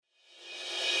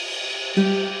Hello,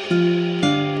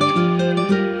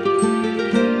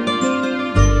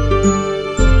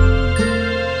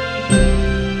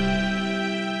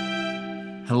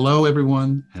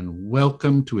 everyone, and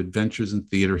welcome to Adventures in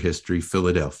Theater History,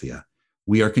 Philadelphia.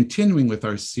 We are continuing with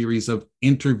our series of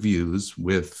interviews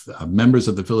with members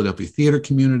of the Philadelphia theater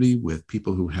community, with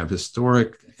people who have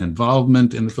historic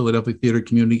involvement in the Philadelphia theater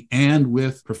community, and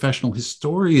with professional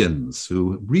historians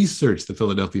who research the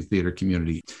Philadelphia theater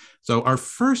community. So our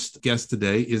first guest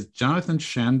today is Jonathan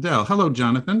Shandell. Hello,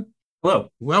 Jonathan. Hello.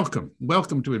 Welcome.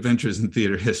 Welcome to Adventures in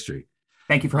Theater History.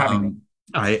 Thank you for having me.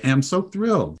 I am so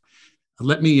thrilled.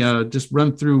 Let me just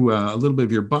run through a little bit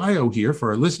of your bio here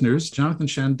for our listeners. Jonathan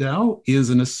Shandell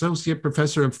is an associate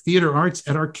professor of theater arts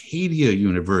at Arcadia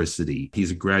University.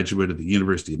 He's a graduate of the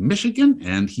University of Michigan,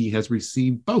 and he has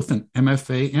received both an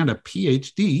MFA and a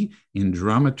PhD in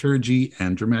dramaturgy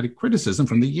and dramatic criticism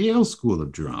from the Yale School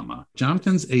of Drama.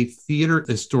 Jonathan's a theater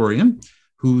historian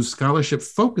whose scholarship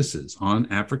focuses on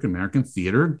African-American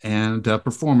theater and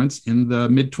performance in the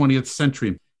mid-20th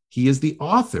century. He is the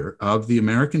author of The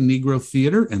American Negro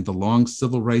Theater and the Long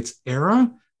Civil Rights Era,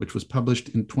 which was published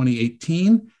in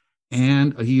 2018.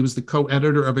 And he was the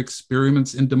co-editor of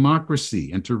Experiments in Democracy,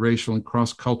 Interracial and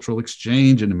Cross-Cultural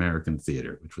Exchange in American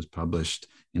Theater, which was published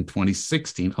in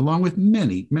 2016, along with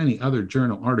many, many other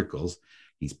journal articles.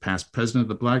 He's past president of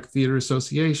the Black Theater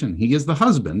Association. He is the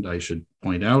husband, I should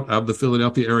point out, of the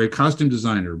Philadelphia area costume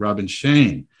designer, Robin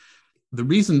Shane. The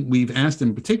reason we've asked him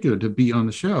in particular to be on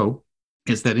the show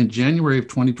is that in January of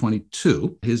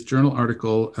 2022, his journal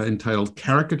article entitled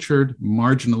Caricatured,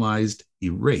 Marginalized,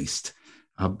 Erased,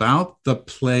 about the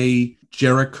play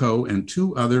Jericho and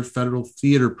two other Federal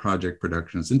Theater Project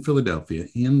productions in Philadelphia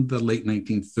in the late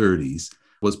 1930s,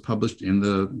 was published in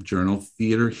the journal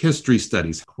Theater History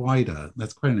Studies.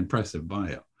 That's quite an impressive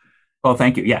bio. Oh,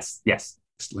 thank you. Yes.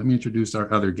 Let me introduce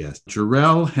our other guest,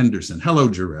 Jarrell Henderson. Hello,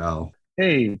 Jarrell.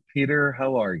 Hey, Peter,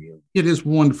 how are you? It is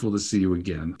wonderful to see you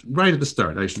again. Right at the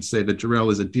start, I should say that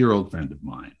Jarrell is a dear old friend of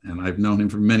mine, and I've known him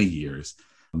for many years,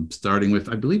 starting with,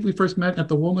 I believe we first met at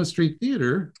the Walnut Street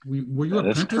Theater. Were you an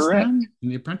apprentice then in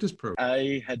the apprentice program?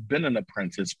 I had been an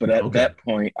apprentice, but at that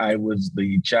point, I was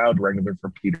the child wrangler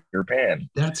for Peter Pan.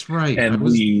 That's right. And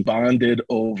we bonded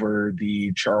over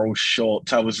the Charles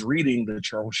Schulz. I was reading the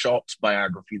Charles Schulz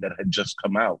biography that had just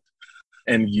come out.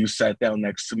 And you sat down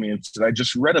next to me and said, I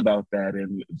just read about that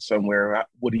in somewhere.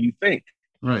 What do you think?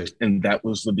 Right. And that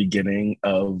was the beginning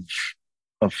of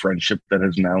a friendship that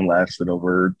has now lasted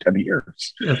over 10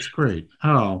 years. That's great.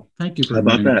 Oh, thank you for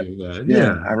reminding me of that.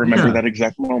 Yeah, I remember that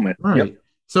exact moment. Right. Yep.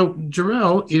 So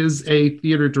Jarrell is a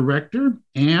theater director,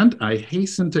 and I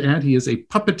hasten to add, he is a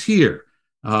puppeteer.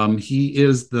 He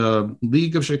is the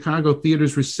League of Chicago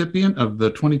Theaters recipient of the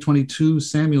 2022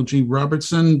 Samuel G.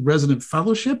 Robertson Resident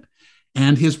Fellowship.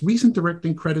 And his recent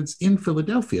directing credits in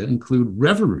Philadelphia include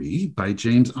Reverie by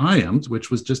James Iams,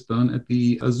 which was just done at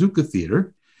the Azuka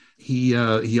Theater. He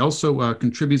also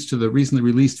contributes to the recently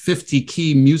released 50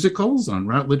 Key Musicals on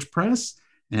Routledge Press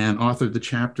and authored the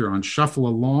chapter on Shuffle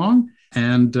Along,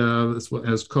 and as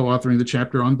co-authoring the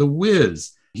chapter on The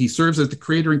Wiz. He serves as the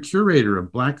creator and curator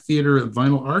of Black Theater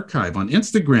Vinyl Archive on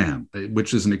Instagram,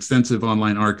 which is an extensive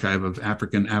online archive of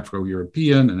African,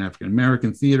 Afro-European, and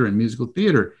African-American theater and musical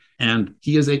theater. And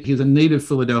he's a native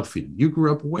Philadelphian. You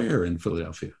grew up where in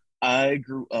Philadelphia? I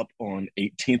grew up on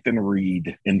 18th and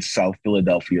Reed in South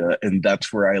Philadelphia, and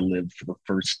that's where I lived for the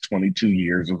first 22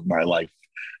 years of my life.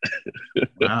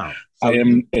 Wow. So, I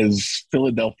am as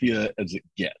Philadelphia as it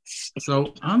gets.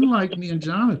 So unlike me and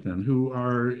Jonathan, who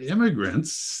are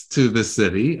immigrants to the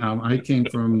city, I came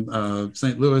from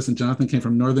St. Louis and Jonathan came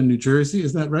from northern New Jersey.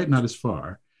 Is that right? Not as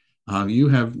far. You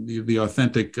have the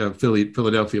authentic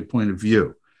Philadelphia point of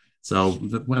view. So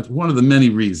that's one of the many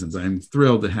reasons I'm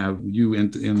thrilled to have you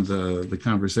in the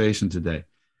conversation today.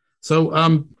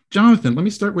 So Jonathan, let me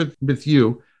start with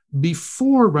you.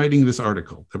 Before writing this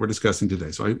article that we're discussing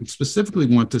today, so I specifically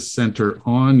want to center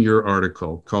on your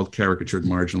article called Caricatured,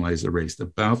 Marginalized, Erased,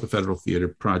 about the Federal Theater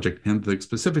Project and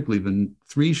specifically the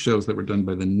 3 shows that were done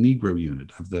by the Negro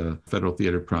unit of the Federal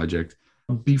Theater Project.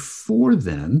 Before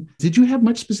then, did you have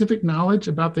much specific knowledge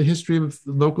about the history of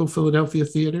local Philadelphia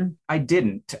theater? I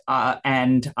didn't,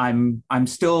 and I'm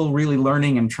still really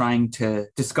learning and trying to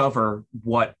discover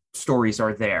what stories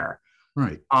are there.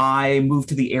 Right. I moved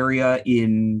to the area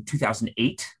in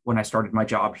 2008 when I started my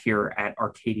job here at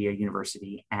Arcadia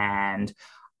University, and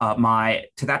to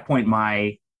that point,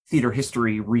 my theater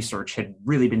history research had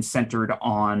really been centered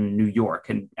on New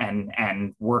York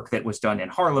and work that was done in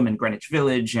Harlem and Greenwich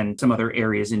Village and some other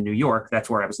areas in New York. That's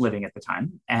where I was living at the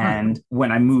time. And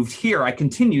when I moved here, I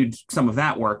continued some of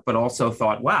that work, but also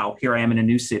thought, wow, here I am in a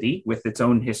new city with its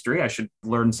own history. I should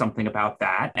learn something about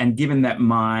that. And given that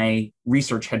my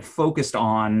research had focused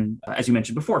on, as you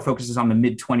mentioned before, focuses on the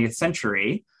mid-20th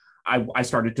century, I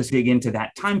started to dig into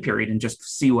that time period and just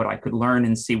see what I could learn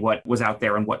and see what was out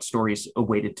there and what stories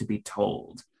awaited to be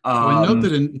told. I note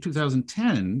that in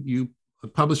 2010, you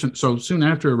published, so soon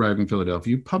after arriving in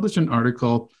Philadelphia, you published an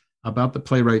article about the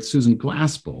playwright Susan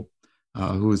Glaspell,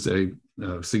 who is a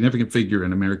significant figure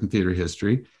in American theater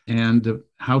history, and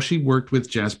how she worked with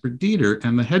Jasper Deeter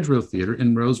and the Hedgerow Theater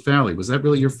in Rose Valley. Was that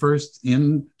really your first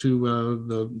into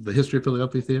the history of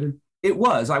Philadelphia theater? It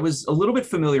was. I was a little bit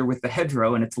familiar with the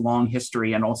Hedgerow and its long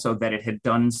history, and also that it had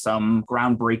done some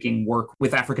groundbreaking work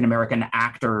with African-American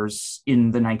actors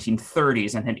in the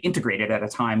 1930s and had integrated at a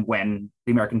time when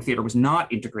the American theater was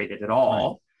not integrated at all.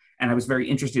 Right. And I was very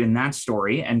interested in that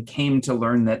story and came to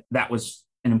learn that that was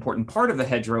an important part of the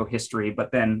Hedgerow history,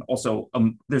 but then also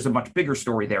there's a much bigger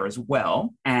story there as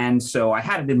well. And so I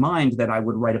had it in mind that I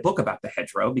would write a book about the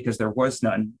Hedgerow because there was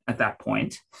none at that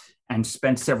point, and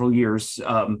spent several years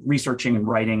researching and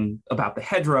writing about the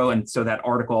Hedgerow. And so that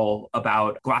article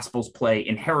about Glaspell's play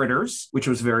Inheritors, which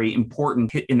was very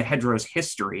important in the Hedgerow's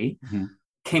history,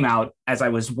 came out as I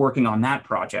was working on that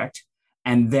project.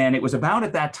 And then it was about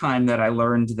at that time that I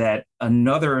learned that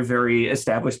another very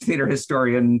established theater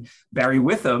historian, Barry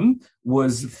Witham,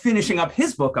 was finishing up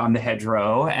his book on the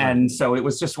Hedgerow. And so it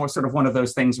was just sort of one of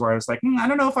those things where I was like, I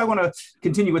don't know if I want to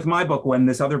continue with my book when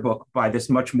this other book by this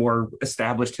much more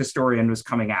established historian was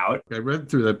coming out. I read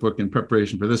through that book in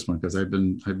preparation for this one because I've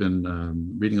been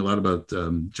reading a lot about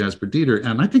Jasper Deeter,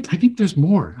 and I think there's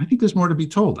more. I think there's more to be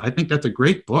told. I think that's a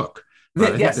great book.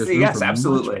 Yes,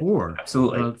 absolutely.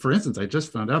 Absolutely. For instance, I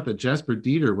just found out that Jasper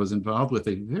Deeter was involved with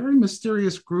a very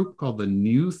mysterious group called the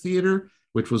New Theater,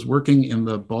 which was working in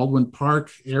the Baldwin Park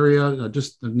area,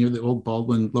 just near the old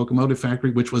Baldwin Locomotive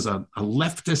Factory, which was a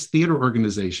leftist theater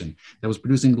organization that was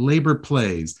producing labor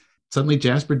plays. Suddenly,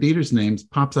 Jasper Deeter's name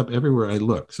pops up everywhere I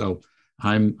look. So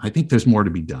I think there's more to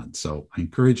be done. So I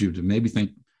encourage you to maybe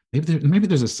think, maybe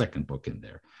there's a second book in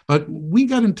there. But we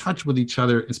got in touch with each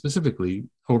other, and specifically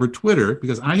over Twitter,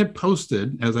 because I had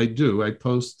posted, as I do, I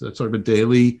post sort of a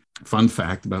daily fun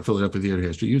fact about Philadelphia theater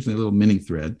history, usually a little mini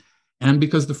thread. And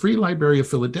because the Free Library of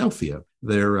Philadelphia,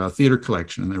 their theater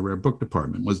collection and their rare book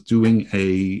department was doing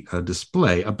a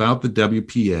display about the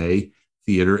WPA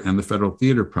Theater and the Federal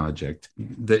Theater Project.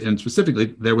 And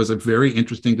specifically, there was a very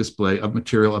interesting display of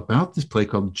material about this play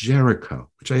called Jericho,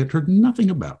 which I had heard nothing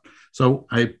about. So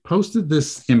I posted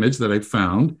this image that I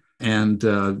found, and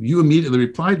you immediately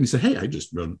replied and said, hey,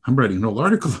 I'm writing an whole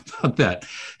article about that.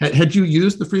 Had you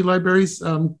used the Free Library's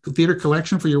theater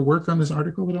collection for your work on this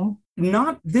article at all?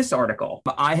 Not this article.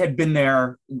 I had been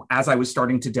there as I was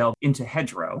starting to delve into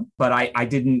Hedgerow, but I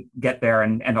didn't get there.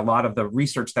 And a lot of the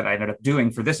research that I ended up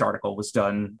doing for this article was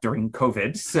done during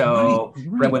COVID. So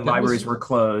right. When libraries were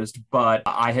closed, but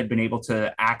I had been able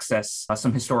to access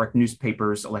some historic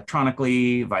newspapers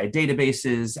electronically via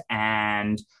databases.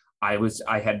 And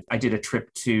I did a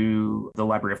trip to the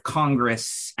Library of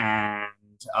Congress and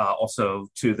also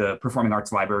to the Performing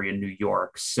Arts Library in New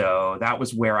York. So that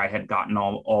was where I had gotten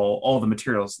all the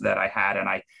materials that I had. And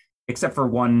except for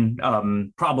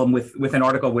one problem with an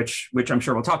article, which I'm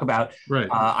sure we'll talk about, right.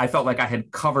 I felt like I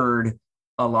had covered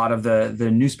a lot of the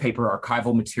newspaper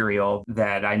archival material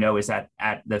that I know is at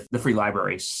the Free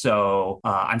Library. So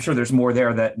I'm sure there's more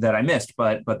there that I missed,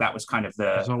 but that was kind of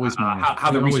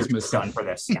how the research was done for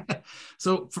this. Yeah.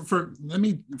 So for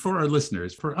our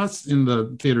listeners, for us in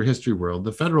the theater history world,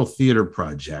 the Federal Theater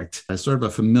Project is sort of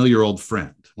a familiar old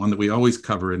friend, one that we always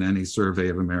cover in any survey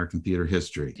of American theater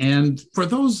history. And for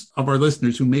those of our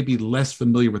listeners who may be less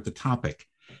familiar with the topic,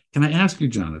 can I ask you,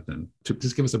 Jonathan, to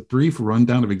just give us a brief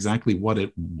rundown of exactly what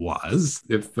it was?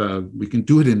 If we can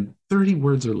do it in 30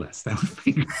 words or less, that would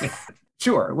be great.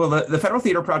 Sure. Well, the Federal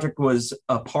Theater Project was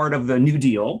a part of the New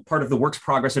Deal, part of the Works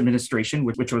Progress Administration,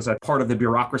 which was a part of the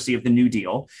bureaucracy of the New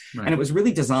Deal. Right. And it was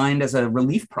really designed as a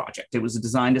relief project. It was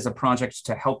designed as a project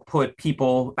to help put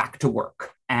people back to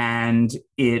work. And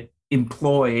it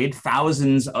employed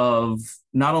thousands of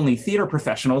not only theater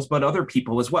professionals, but other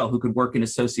people as well who could work in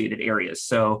associated areas.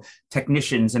 So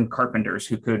technicians and carpenters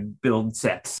who could build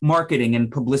sets, marketing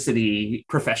and publicity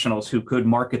professionals who could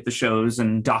market the shows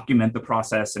and document the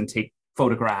process and take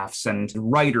photographs, and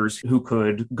writers who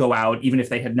could go out, even if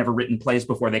they had never written plays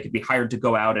before, they could be hired to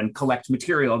go out and collect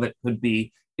material that could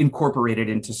be incorporated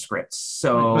into scripts.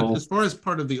 So, right. But as far as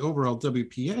part of the overall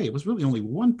WPA, it was really only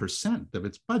 1% of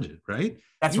its budget, right?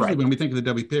 That's Usually right. when we think of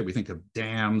the WPA, we think of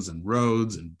dams and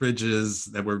roads and bridges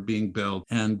that were being built.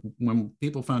 And when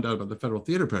people found out about the Federal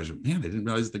Theater Project, man, they didn't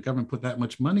realize the government put that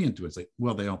much money into it. It's like,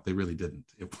 well, they really didn't.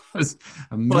 It was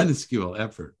a minuscule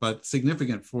effort, but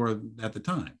significant for at the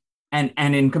time. And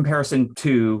in comparison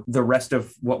to the rest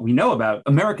of what we know about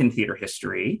American theater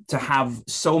history, to have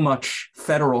so much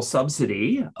federal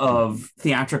subsidy of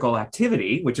theatrical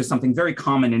activity, which is something very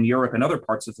common in Europe and other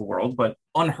parts of the world, but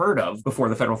unheard of before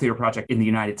the Federal Theater Project in the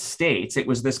United States. It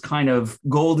was this kind of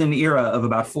golden era of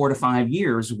about 4 to 5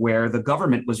 years where the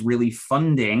government was really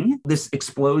funding this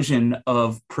explosion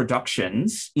of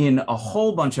productions in a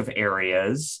whole bunch of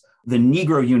areas. The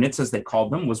Negro units, as they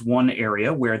called them, was one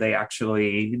area where they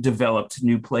actually developed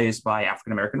new plays by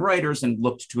African-American writers and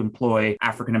looked to employ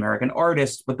African-American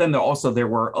artists. But then there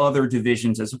were other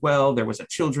divisions as well. There was a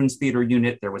children's theater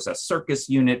unit, there was a circus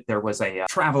unit, there was a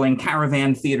traveling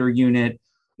caravan theater unit,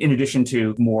 in addition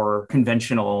to more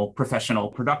conventional professional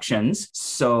productions.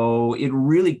 So it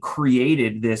really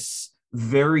created this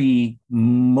very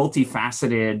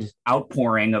multifaceted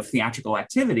outpouring of theatrical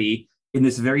activity in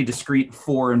this very discrete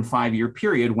 4 and 5 year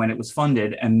period when it was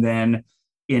funded. And then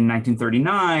in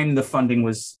 1939, the funding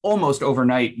was almost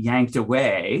overnight yanked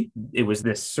away. It was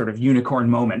this sort of unicorn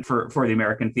moment for the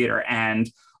American theater. And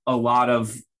a lot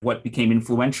of what became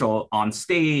influential on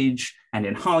stage and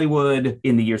in Hollywood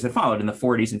in the years that followed, in the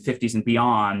 40s and 50s and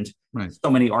beyond, right. So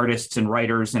many artists and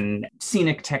writers and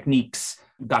scenic techniques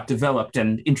got developed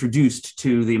and introduced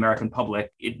to the American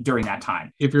public during that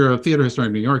time. If you're a theater historian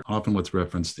in New York, often what's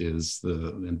referenced is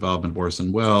the involvement of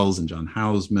Orson Welles and John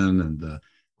Houseman and the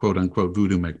quote-unquote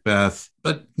Voodoo Macbeth.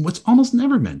 But what's almost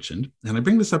never mentioned, and I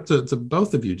bring this up to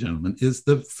both of you gentlemen, is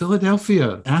the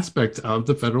Philadelphia aspect of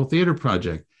the Federal Theater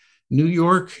Project. New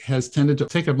York has tended to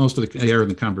take up most of the air in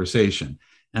the conversation.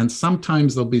 And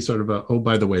sometimes there'll be sort of oh,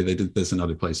 by the way, they did this in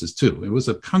other places too. It was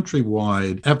a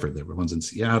countrywide effort. There were ones in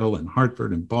Seattle and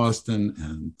Hartford and Boston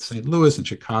and St. Louis and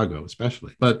Chicago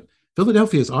especially. But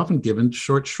Philadelphia is often given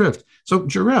short shrift. So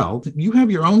Jarrell, you have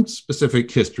your own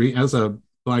specific history as a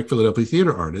Black Philadelphia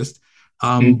theater artist.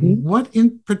 What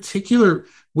in particular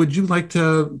would you like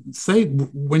to say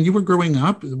when you were growing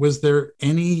up? Was there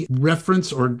any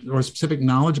reference or specific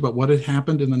knowledge about what had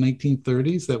happened in the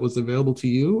 1930s that was available to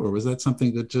you? Or was that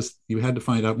something that just you had to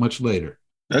find out much later?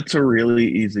 That's a really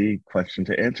easy question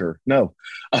to answer. No.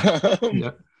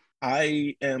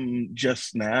 I am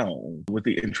just now, with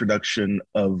the introduction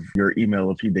of your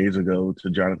email a few days ago to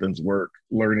Jonathan's work,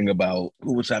 learning about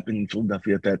what was happening in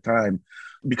Philadelphia at that time.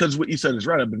 Because what you said is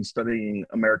right. I've been studying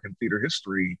American theater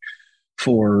history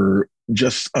for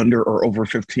just under or over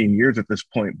 15 years at this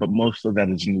point, but most of that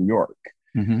is New York.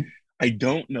 I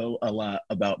don't know a lot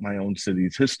about my own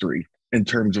city's history in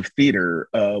terms of theater.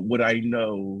 What I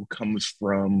know comes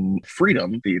from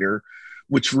Freedom Theater,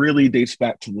 which really dates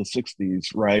back to the 60s,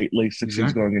 right? Late 60s,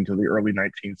 exactly. Going into the early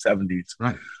 1970s.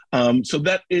 Right. So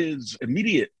that is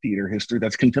immediate theater history.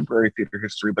 That's contemporary theater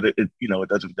history, but it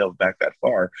doesn't delve back that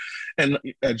far. And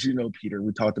as you know, Peter,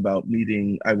 we talked about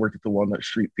I worked at the Walnut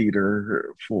Street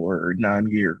Theater for 9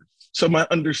 years. So my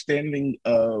understanding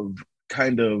of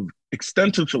kind of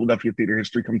extensive Philadelphia theater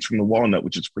history comes from the Walnut,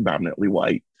 which is predominantly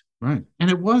white. Right. And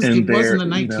it was in the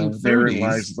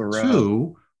 1930s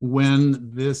too,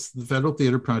 when the Federal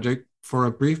Theater Project, for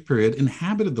a brief period,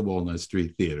 inhabited the Walnut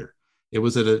Street Theater. It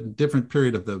was at a different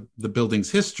period of the building's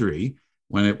history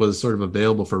when it was sort of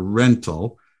available for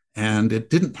rental, and it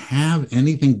didn't have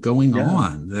anything going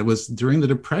on. That was during the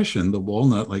Depression. The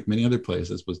Walnut, like many other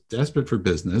places, was desperate for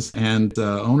business, and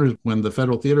owners, when the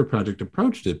Federal Theater Project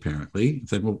approached it, apparently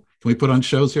said, "Well, can we put on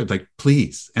shows here?" Like,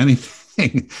 please,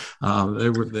 anything. They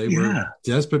were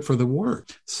desperate for the work.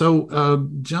 So,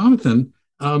 Jonathan.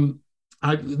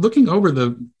 Looking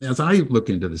over as I look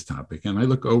into this topic, and I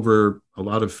look over a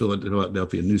lot of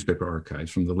Philadelphia newspaper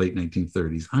archives from the late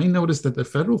 1930s, I noticed that the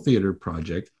Federal Theater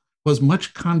Project was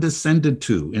much condescended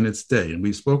to in its day. And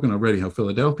we've spoken already how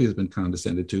Philadelphia has been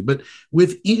condescended to, but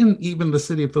within even the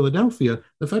city of Philadelphia,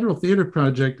 the Federal Theater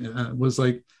Project was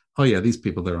like, oh yeah, these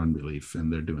people, they're on relief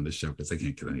and they're doing this show because they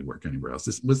can't get any work anywhere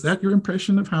else. Was that your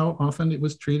impression of how often it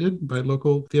was treated by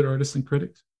local theater artists and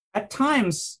critics? At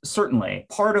times, certainly.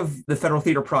 Part of the Federal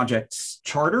Theater Project's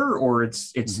charter or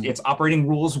its operating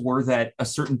rules were that a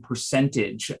certain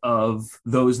percentage of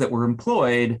those that were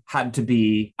employed had to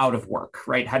be out of work,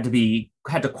 right? Had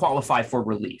to qualify for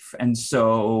relief. And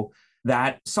so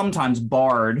that sometimes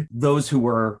barred those who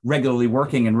were regularly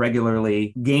working and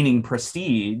regularly gaining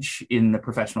prestige in the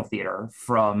professional theater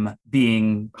from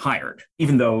being hired,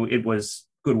 even though it was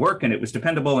good work and it was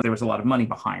dependable and there was a lot of money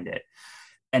behind it.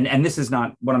 And this is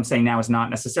not, what I'm saying now is not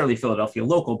necessarily Philadelphia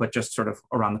local, but just sort of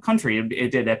around the country.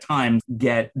 It did at times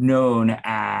get known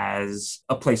as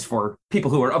a place for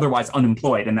people who are otherwise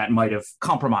unemployed, and that might have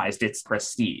compromised its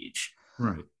prestige.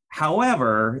 Right.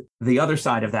 However, the other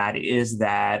side of that is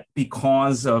that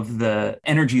because of the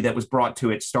energy that was brought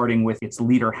to it, starting with its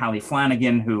leader, Hallie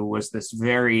Flanagan, who was this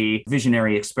very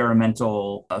visionary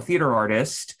experimental theater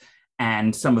artist,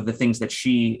 and some of the things that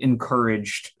she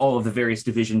encouraged all of the various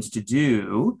divisions to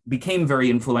do, became very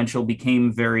influential,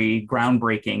 became very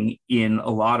groundbreaking in a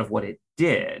lot of what it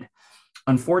did.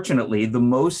 Unfortunately, the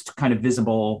most kind of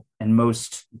visible and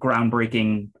most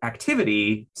groundbreaking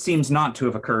activity seems not to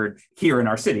have occurred here in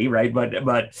our city, right?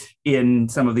 But in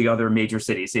some of the other major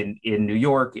cities, in New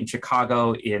York, in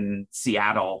Chicago, in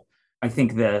Seattle. I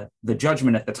think the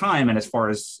judgment at the time, and as far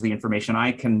as the information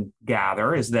I can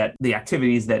gather, is that the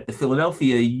activities that the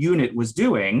Philadelphia unit was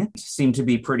doing seemed to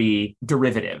be pretty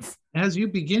derivative. As you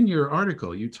begin your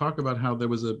article, you talk about how there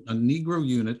was a Negro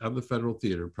unit of the Federal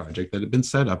Theater Project that had been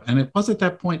set up, and it was at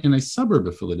that point in a suburb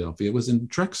of Philadelphia. It was in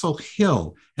Drexel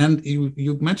Hill, and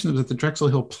you mentioned it was at the Drexel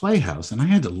Hill Playhouse, and I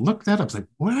had to look that up. I was like,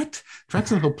 what?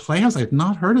 Drexel Hill Playhouse? I had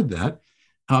not heard of that.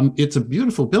 It's a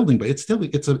beautiful building, but it's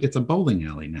a bowling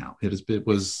alley now. It's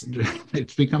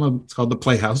called the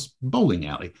Playhouse Bowling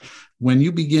Alley. When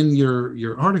you begin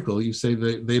your article, you say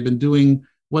that they've been doing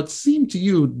what seemed to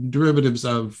you derivatives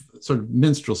of sort of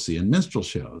minstrelsy and minstrel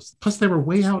shows. Plus, they were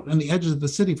way out on the edges of the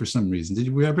city for some reason. Did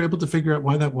you ever able to figure out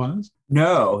why that was?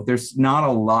 No, there's not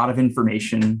a lot of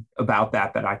information about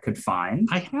that I could find.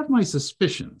 I have my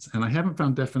suspicions, and I haven't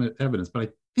found definite evidence, but I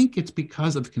think it's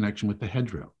because of the connection with the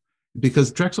hedgerow.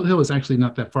 Because Drexel Hill is actually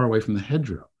not that far away from the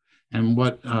hedgerow, and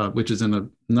which is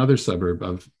in another suburb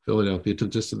of Philadelphia,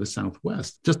 just to the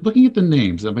southwest. Just looking at the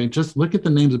names, just look at the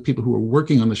names of people who are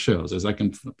working on the shows. As I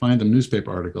can find them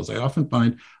newspaper articles, I often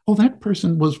find, that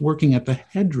person was working at the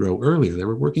hedgerow earlier. They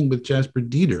were working with Jasper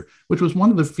Dieter, which was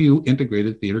one of the few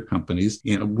integrated theater companies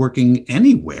working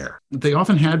anywhere. They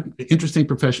often had interesting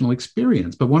professional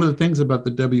experience. But one of the things about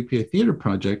the WPA Theater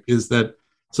Project is that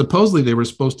supposedly, they were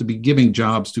supposed to be giving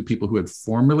jobs to people who had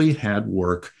formerly had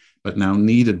work, but now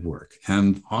needed work.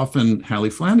 And often Hallie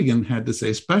Flanagan had to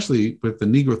say, especially with the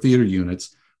Negro theater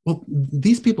units, well,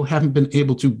 these people haven't been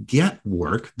able to get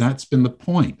work. That's been the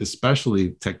point,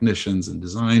 especially technicians and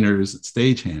designers and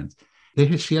stagehands.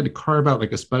 She had to carve out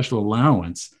like a special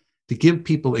allowance to give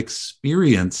people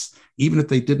experience, even if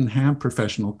they didn't have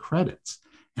professional credits.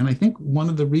 And I think one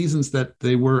of the reasons that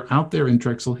they were out there in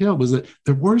Drexel Hill was that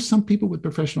there were some people with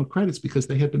professional credits because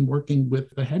they had been working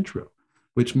with the hedgerow,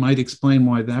 which might explain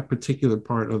why that particular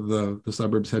part of the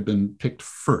suburbs had been picked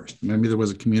first. Maybe there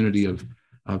was a community of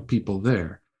people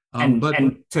there.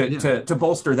 To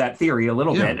bolster that theory a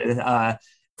little bit,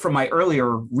 from my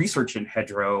earlier research in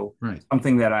hedgerow,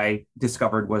 something that I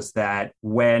discovered was that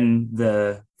when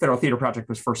the Federal Theater Project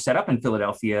was first set up in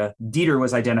Philadelphia, Dieter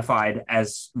was identified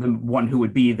as the one who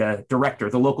would be the director,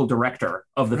 the local director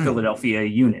of the Philadelphia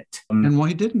unit. And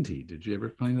why didn't he? Did you ever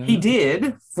find that? He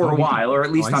did for a while, or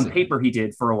at least on paper he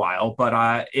did for a while,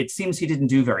 but it seems he didn't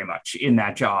do very much in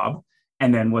that job,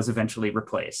 and then was eventually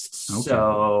replaced. Okay.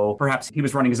 So perhaps he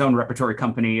was running his own repertory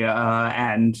company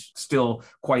and still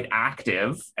quite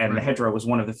active. And the Hedgerow was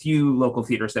one of the few local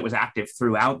theaters that was active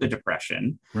throughout the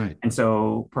Depression. Right. And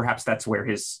so perhaps that's where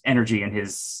his energy and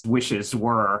his wishes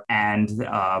were. And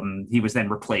he was then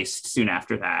replaced soon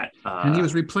after that. And he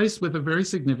was replaced with a very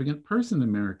significant person in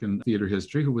American theater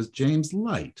history who was James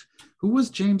Light. Who was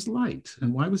James Light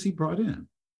and why was he brought in?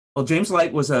 Well, James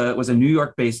Light was a New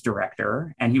York-based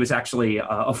director, and he was actually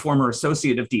a former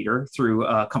associate of Dieter through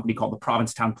a company called the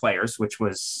Provincetown Players, which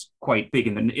was quite big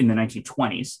in the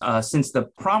 1920s. Since the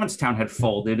Provincetown had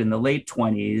folded in the late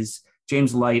 20s,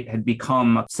 James Light had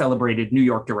become a celebrated New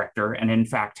York director, and in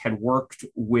fact had worked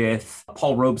with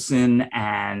Paul Robeson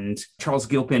and Charles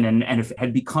Gilpin, and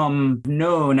had become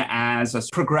known as a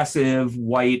progressive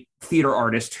white theater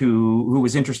artist who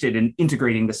was interested in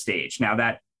integrating the stage. Now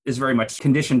that is very much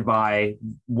conditioned by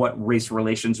what race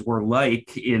relations were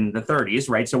like in the 30s,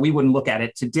 right? So we wouldn't look at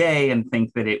it today and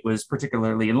think that it was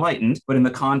particularly enlightened, but in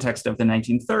the context of the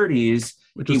 1930s,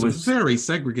 which was a very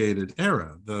segregated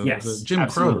era. The Jim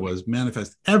Crow was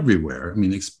manifest everywhere. I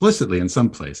mean, explicitly in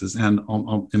some places and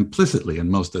implicitly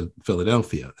in most of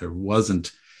Philadelphia. There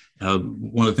wasn't.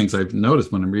 One of the things I've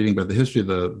noticed when I'm reading about the history of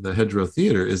the Hedgerow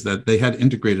Theater is that they had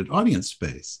integrated audience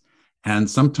space. And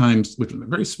sometimes, with a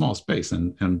very small space,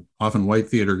 and often white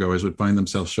theater goers would find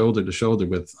themselves shoulder to shoulder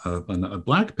with a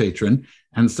black patron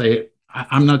and say,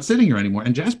 I'm not sitting here anymore.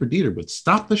 And Jasper Dieter would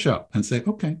stop the show and say,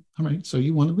 okay, all right, so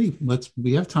you want to leave.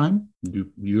 We have time.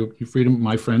 You freedom.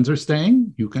 My friends are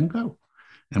staying. You can go.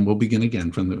 And we'll begin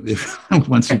again from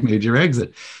once you've made your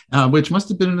exit, which must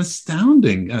have been an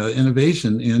astounding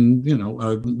innovation in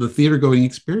the theater going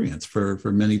experience for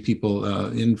many people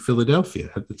in Philadelphia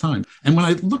at the time. And when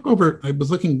I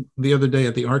was looking the other day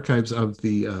at the archives of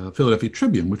the Philadelphia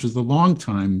Tribune, which is the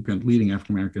longtime leading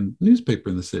African American newspaper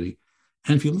in the city.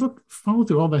 And if you follow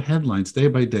through all the headlines day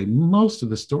by day, most of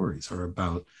the stories are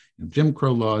about Jim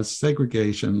Crow laws,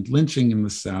 segregation, lynching in the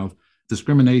South,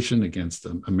 discrimination against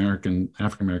African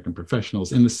American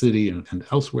professionals in the city and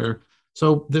elsewhere.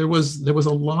 So there was a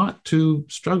lot to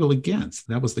struggle against.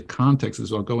 That was the context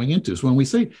as well going into. So when we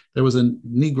say there was a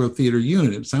Negro theater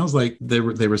unit, it sounds like they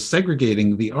were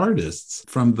segregating the artists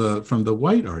from the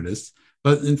white artists.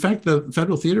 But in fact, the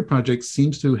Federal Theater Project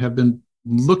seems to have been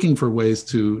looking for ways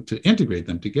to integrate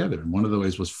them together. And one of the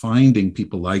ways was finding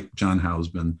people like John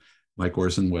Houseman, like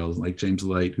Orson Welles, like James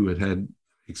Light, who had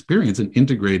experience in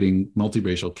integrating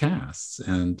multiracial casts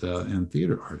and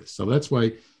theater artists. So that's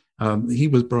why he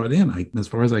was brought in, as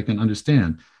far as I can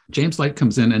understand. James Light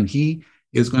comes in and he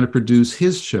is going to produce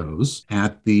his shows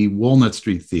at the Walnut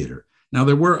Street Theater. Now,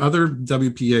 there were other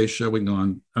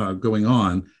WPA going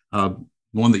on.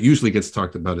 One that usually gets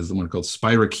talked about is the one called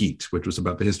Spirochete, which was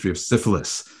about the history of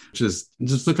syphilis, which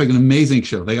just looked like an amazing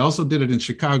show. They also did it in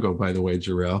Chicago, by the way,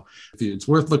 Jarrell. It's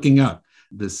worth looking up.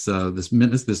 This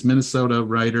Minnesota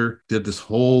writer did this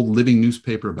whole living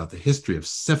newspaper about the history of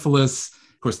syphilis.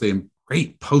 Of course, they had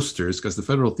great posters because the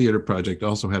Federal Theater Project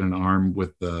also had an arm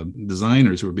with the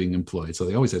designers who were being employed. So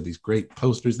they always had these great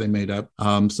posters they made up.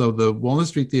 So the Walnut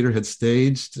Street Theater had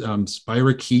staged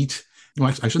Spirochete.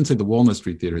 Well, I shouldn't say the Walnut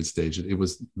Street Theater had staged it. It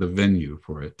was the venue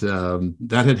for it.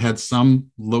 That had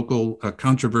some local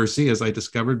controversy, as I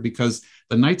discovered, because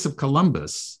the Knights of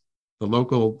Columbus, the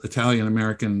local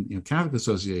Italian-American Catholic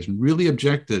Association, really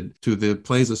objected to the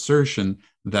play's assertion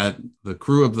that the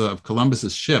crew of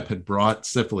Columbus's ship had brought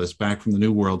syphilis back from the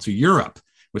New World to Europe,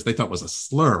 which they thought was a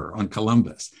slur on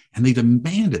Columbus. And they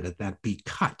demanded that be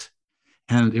cut.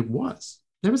 And it was.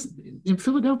 In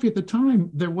Philadelphia at the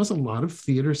time, there was a lot of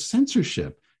theater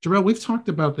censorship. Jarrell, we've talked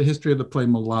about the history of the play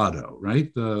Mulatto,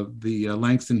 right? The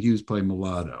Langston Hughes play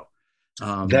Mulatto.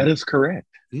 That is correct.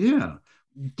 Yeah.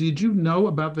 Did you know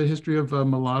about the history of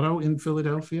Mulatto in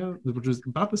Philadelphia, which was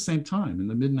about the same time in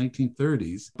the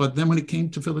mid-1930s? But then when it came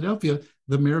to Philadelphia,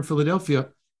 the mayor of Philadelphia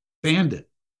banned it.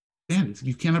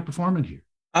 You cannot perform it here.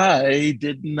 I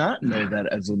did not know that,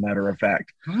 as a matter of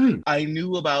fact. Right. I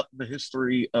knew about the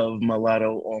history of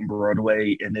Mulatto on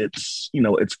Broadway and its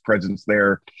presence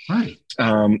there, right,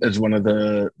 as one of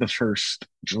the first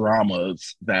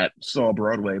dramas that saw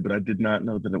Broadway, but I did not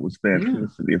know that it was banned from the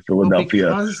city of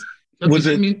Philadelphia.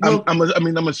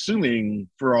 I'm assuming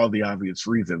for all the obvious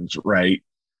reasons, right?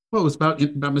 Well, it was about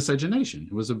miscegenation.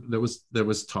 There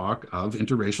was talk of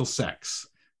interracial sex,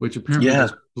 which apparently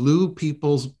just blew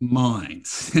people's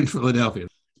minds in Philadelphia,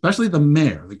 especially the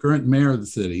mayor. The current mayor of the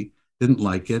city didn't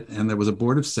like it, and there was a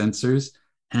board of censors,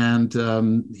 and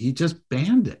he just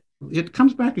banned it. It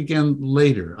comes back again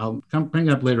later. I'll bring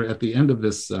it up later at the end of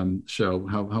this show,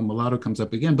 how Mulatto comes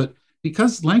up again. But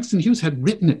because Langston Hughes had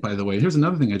written it, by the way, here's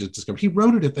another thing I just discovered. He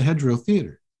wrote it at the Hedgerow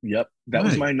Theater. Yep, that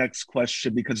was my next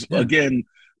question, because again,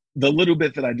 the little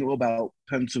bit that I knew about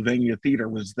Pennsylvania theater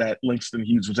was that Langston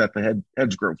Hughes was at the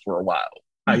Hedgerow for a while.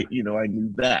 I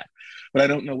knew that, but I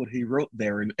don't know what he wrote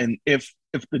there. And if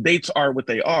the dates are what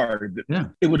they are,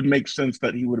 it would make sense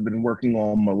that he would have been working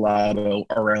on Mulatto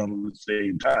around the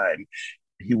same time.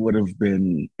 He would have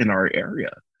been in our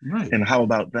area. Right. And how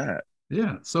about that?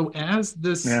 Yeah. So as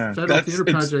this Federal Theater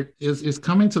Project is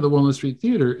coming to the Walnut Street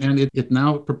Theater, and it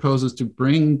now proposes to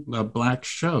bring Black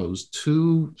shows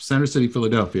to Center City,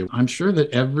 Philadelphia, I'm sure that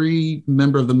every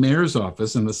member of the mayor's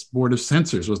office and the board of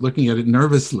censors was looking at it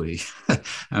nervously,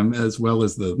 as well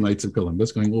as the Knights of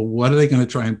Columbus, going, well, what are they going to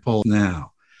try and pull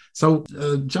now? So,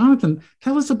 Jonathan,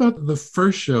 tell us about the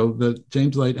first show that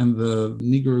James Light and the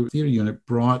Negro Theater Unit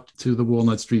brought to the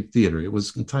Walnut Street Theater. It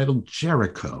was entitled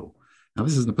Jericho. Now,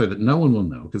 this is the play that no one will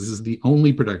know because this is the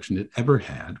only production it ever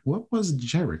had. What was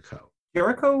Jericho?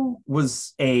 Jericho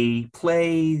was a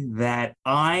play that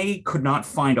I could not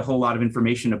find a whole lot of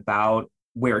information about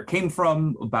where it came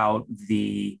from, about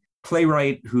the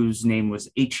playwright whose name was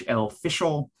H.L.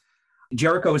 Fischel.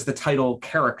 Jericho is the title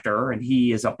character, and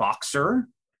he is a boxer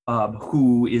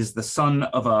who is the son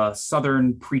of a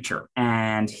Southern preacher.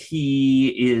 And he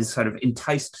is sort of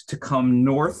enticed to come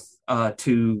north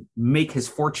to make his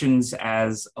fortunes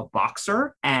as a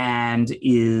boxer, and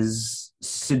is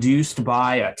seduced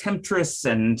by a temptress,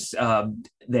 and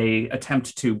they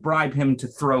attempt to bribe him to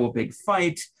throw a big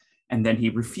fight, and then he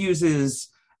refuses,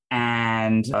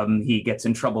 and he gets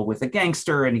in trouble with a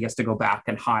gangster, and he has to go back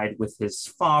and hide with his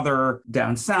father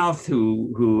down south,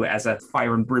 who as a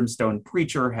fire and brimstone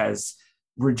preacher has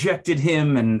rejected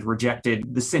him and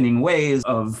rejected the sinning ways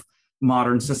of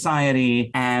modern society.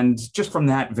 And just from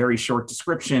that very short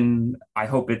description, I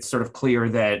hope it's sort of clear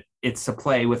that it's a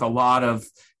play with a lot of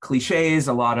cliches,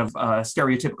 a lot of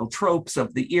stereotypical tropes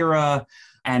of the era.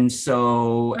 And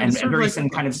so, and very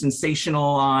kind of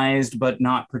sensationalized, but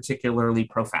not particularly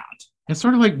profound. It's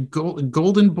sort of like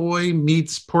Golden Boy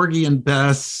meets Porgy and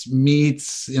Bess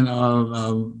meets,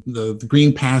 the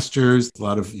Green Pastures, a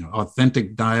lot of,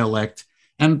 authentic dialect.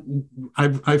 And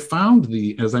I found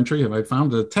as I'm sure you have, I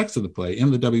found the text of the play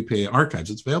in the WPA archives.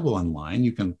 It's available online.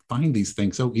 You can find these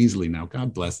things so easily now.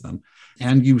 God bless them.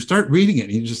 And you start reading it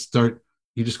and you just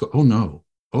go, oh no.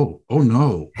 Oh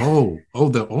no.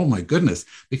 Oh my goodness.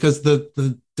 Because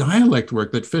the dialect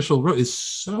work that Fischel wrote is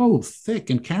so thick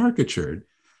and caricatured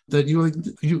that you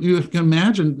can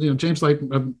imagine, James like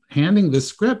handing this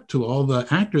script to all the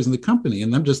actors in the company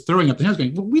and them just throwing up their hands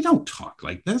going, well, we don't talk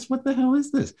like this. What the hell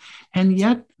is this? And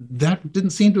yet that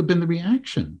didn't seem to have been the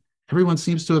reaction. Everyone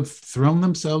seems to have thrown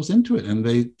themselves into it, and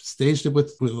they staged it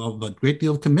with a great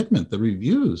deal of commitment. The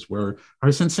reviews are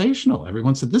sensational.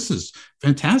 Everyone said, this is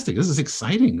fantastic. This is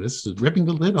exciting. This is ripping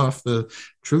the lid off the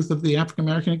truth of the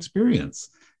African-American experience.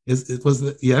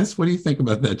 Yes? What do you think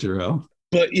about that, Jarrell?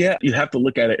 But yeah, you have to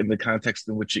look at it in the context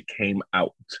in which it came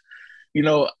out.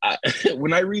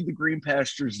 When I read The Green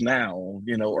Pastures now,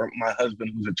 or my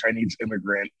husband, who's a Chinese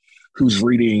immigrant, who's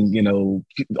reading,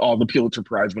 all the Pulitzer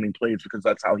Prize winning plays because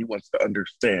that's how he wants to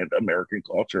understand American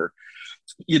culture.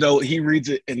 He reads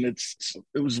it and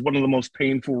it was one of the most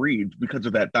painful reads because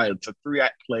of that dialogue. It's a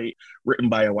 3-act play written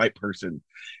by a white person.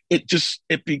 It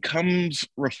becomes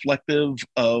reflective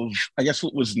of, I guess,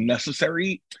 what was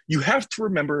necessary. You have to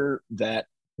remember that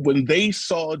when they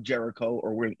saw Jericho,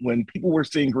 or when people were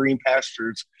seeing Green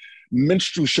Pastures,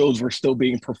 minstrel shows were still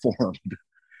being performed.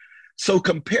 So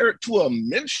compared to a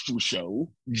minstrel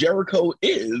show, Jericho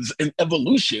is an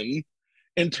evolution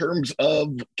in terms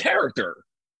of character.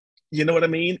 You know what I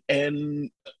mean? And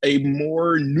a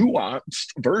more nuanced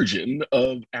version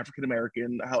of how African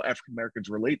Americans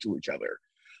relate to each other.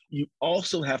 You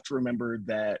also have to remember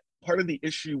that part of the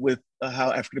issue with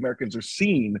how African Americans are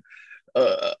seen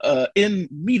in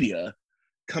media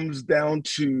comes down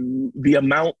to the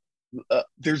amount,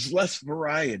 there's less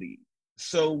variety.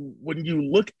 So when you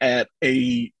look at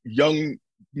a young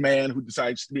man who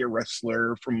decides to be a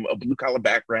wrestler from a blue-collar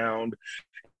background,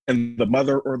 and the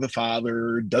mother or the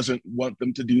father doesn't want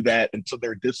them to do that, and so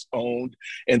they're disowned,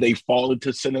 and they fall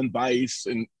into sin and vice,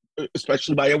 and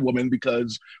especially by a woman,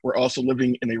 because we're also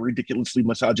living in a ridiculously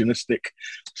misogynistic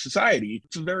society.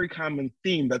 It's a very common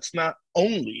theme that's not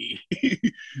only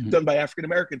done by African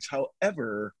Americans.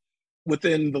 However,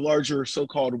 within the larger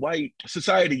so-called white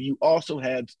society, you also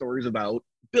had stories about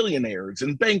billionaires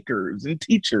and bankers and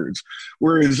teachers,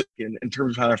 whereas in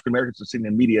terms of how African Americans are seen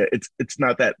in media, it's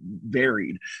not that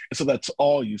varied. And so that's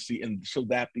all you see. And so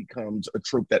that becomes a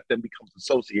trope that then becomes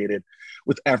associated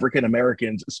with African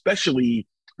Americans, especially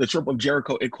the trope of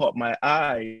Jericho. It caught my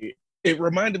eye. It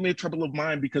reminded me of Trouble of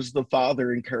Mine because the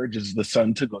father encourages the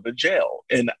son to go to jail.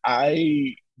 And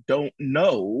I don't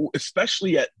know,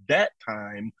 especially at that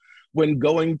time, when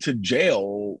going to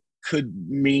jail could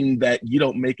mean that you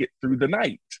don't make it through the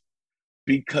night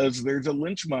because there's a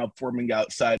lynch mob forming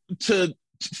outside.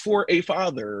 For a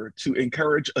father to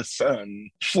encourage a son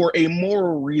for a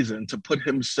moral reason to put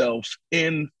himself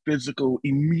in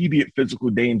immediate physical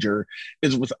danger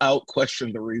is without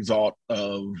question the result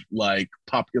of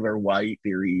popular white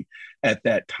theory at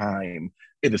that time.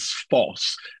 It is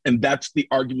false. And that's the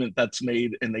argument that's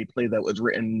made in a play that was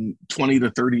written 20 to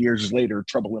 30 years later,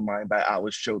 Trouble in Mind by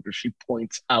Alice Choder. She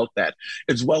points out that,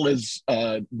 as well as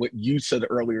what you said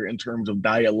earlier in terms of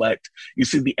dialect. You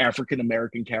see the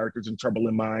African-American characters in Trouble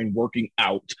in Mind working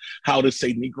out how to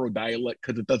say Negro dialect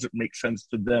because it doesn't make sense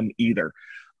to them either.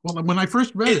 Well, when I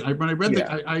first read it, when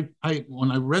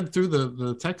I read through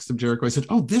the text of Jericho, I said,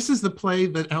 "Oh, this is the play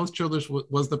that Alice Childers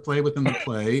was the play within the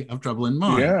play of Trouble in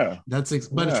Mind." Yeah,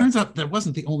 but it turns out that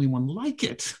wasn't the only one like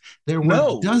it. There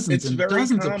were dozens and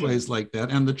dozens of plays like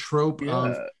that, and the trope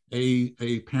of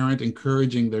a parent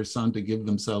encouraging their son to give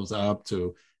themselves up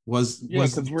to was done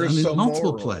in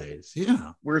multiple plays.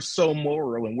 Yeah, we're so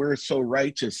moral and we're so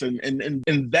righteous, and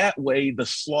in that way, the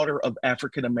slaughter of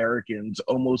African Americans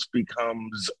almost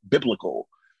becomes biblical,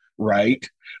 right?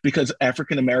 Because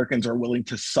African Americans are willing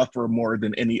to suffer more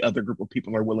than any other group of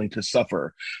people are willing to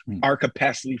suffer. Our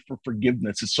capacity for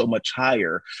forgiveness is so much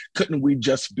higher. Couldn't we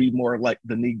just be more like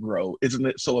the Negro? Isn't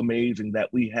it so amazing that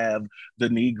we have the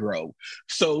Negro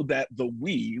so that the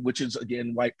we, which is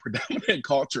again white predominant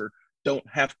culture, don't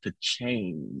have to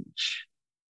change,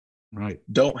 right?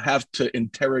 Don't have to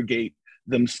interrogate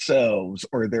themselves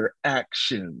or their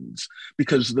actions,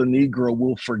 because the Negro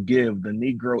will forgive. The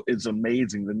Negro is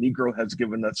amazing. The Negro has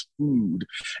given us food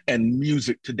and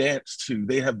music to dance to.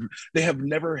 They have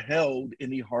never held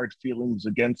any hard feelings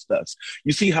against us.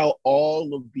 You see how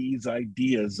all of these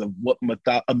ideas of what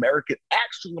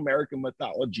actual American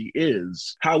mythology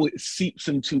is, how it seeps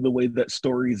into the way that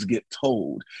stories get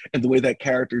told and the way that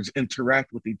characters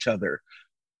interact with each other.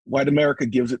 White America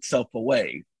gives itself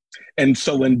away. And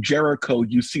so in Jericho,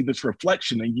 you see this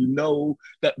reflection and you know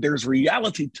that there's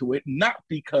reality to it, not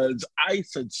because I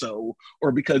said so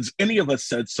or because any of us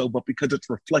said so, but because it's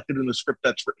reflected in the script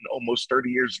that's written almost 30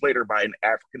 years later by an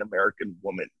African-American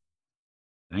woman.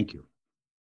 Thank you.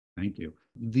 Thank you.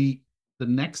 The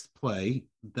next play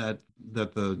that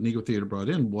the Negro Theater brought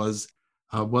in was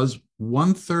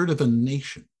 1/3 of a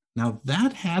Nation. Now,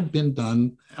 that had been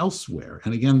done elsewhere.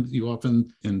 And again, you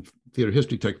often, in theater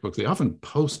history textbooks, they often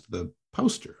post the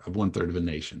poster of 1/3 of a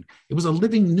Nation. It was a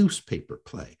living newspaper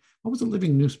play. What was a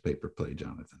living newspaper play,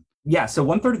 Jonathan? Yeah, so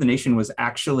 1/3 of the Nation was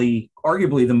actually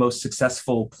arguably the most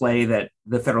successful play that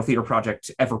the Federal Theater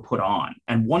Project ever put on.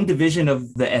 And one division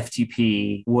of the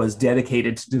FTP was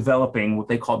dedicated to developing what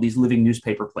they called these living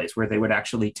newspaper plays, where they would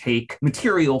actually take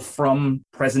material from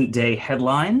present day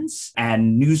headlines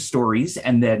and news stories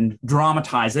and then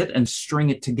dramatize it and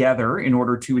string it together in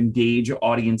order to engage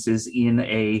audiences in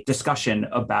a discussion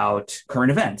about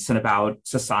current events and about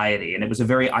society. And it was a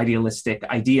very idealistic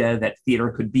idea that theater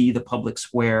could be the public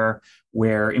square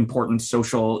where important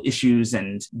social issues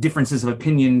and differences of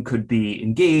opinion could be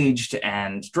engaged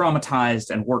and dramatized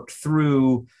and worked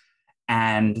through.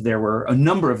 And there were a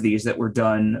number of these that were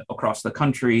done across the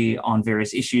country on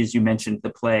various issues. You mentioned the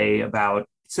play about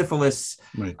syphilis,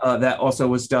 right. That also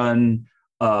was done.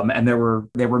 And there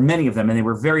were many of them, and they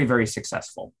were very, very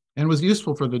successful. And it was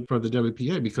useful for the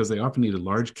WPA because they often needed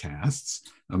large casts,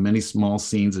 many small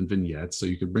scenes and vignettes, so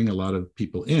you could bring a lot of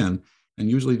people in. And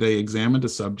usually they examined a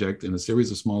subject in a series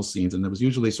of small scenes, and there was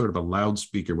usually sort of a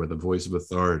loudspeaker with a voice of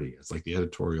authority. It's like the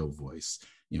editorial voice,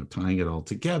 tying it all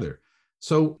together.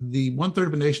 So the 1/3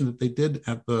 of a Nation that they did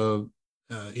at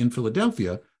in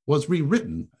Philadelphia was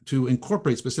rewritten to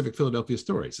incorporate specific Philadelphia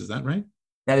stories. Is that right?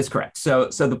 That is correct. So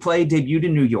the play debuted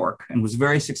in New York and was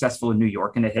very successful in New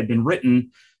York, and it had been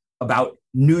written about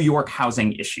New York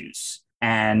housing issues.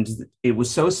 And it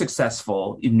was so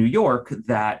successful in New York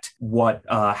that what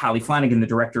Hallie Flanagan, the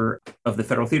director of the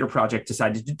Federal Theater Project,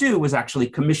 decided to do was actually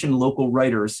commission local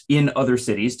writers in other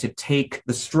cities to take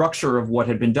the structure of what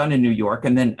had been done in New York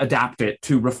and then adapt it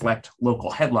to reflect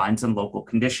local headlines and local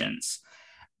conditions.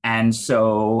 And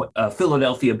so a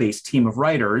Philadelphia-based team of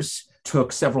writers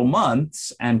took several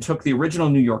months and took the original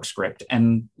New York script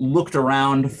and looked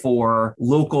around for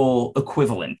local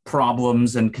equivalent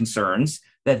problems and concerns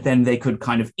that then they could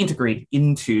kind of integrate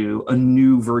into a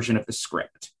new version of the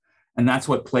script. And that's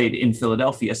what played in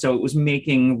Philadelphia. So it was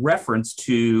making reference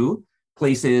to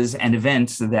places and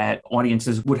events that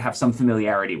audiences would have some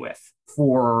familiarity with.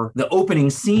 For the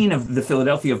opening scene of the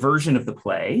Philadelphia version of the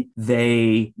play,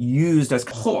 they used as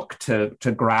a hook to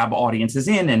grab audiences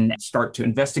in and start to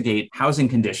investigate housing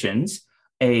conditions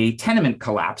a tenement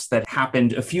collapse that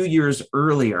happened a few years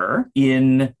earlier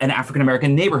in an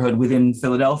African-American neighborhood within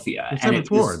Philadelphia. The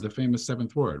Seventh Ward, the famous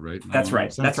Seventh Ward, right? That's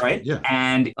right. That's right. Yeah.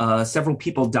 And several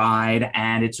people died,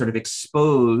 and it sort of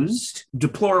exposed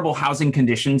deplorable housing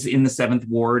conditions in the Seventh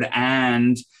Ward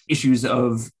and issues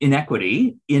of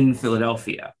inequity in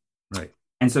Philadelphia. Right.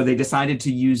 And so they decided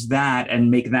to use that and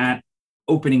make that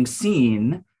opening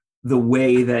scene the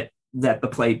way that the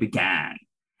play began.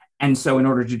 And so in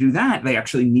order to do that, they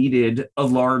actually needed a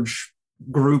large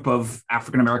group of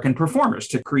African-American performers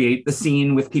to create the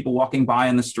scene with people walking by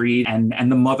on the street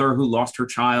and the mother who lost her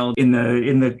child in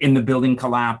the building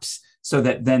collapse, so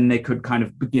that then they could kind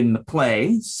of begin the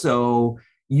play. So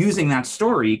using that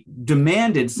story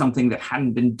demanded something that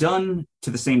hadn't been done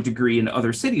to the same degree in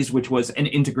other cities, which was an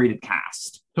integrated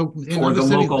cast. So for the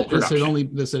local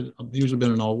production. This had usually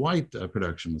been an all-white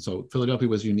production. So Philadelphia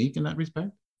was unique in that respect?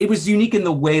 It was unique in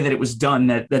the way that it was done,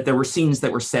 that there were scenes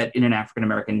that were set in an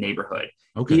African-American neighborhood.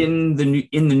 Okay. In the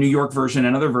New York version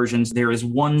and other versions, there is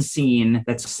one scene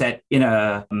that's set in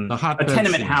a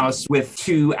tenement house with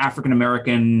two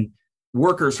African-American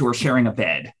workers who are sharing a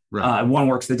bed. Right. One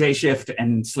works the day shift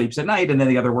and sleeps at night, and then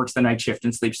the other works the night shift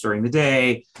and sleeps during the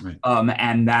day. Right.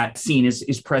 And that scene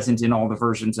is present in all the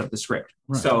versions of the script.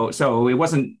 Right. So it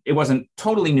wasn't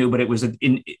totally new, but it was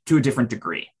to a different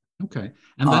degree. Okay,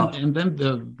 and then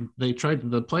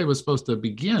the play was supposed to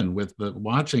begin with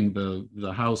watching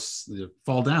the house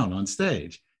fall down on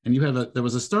stage. And there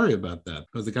was a story about that,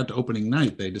 because they got to opening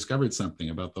night, they discovered something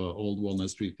about the old Walnut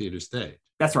Street Theater stage.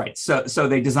 That's right. So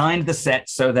they designed the set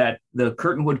so that the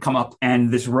curtain would come up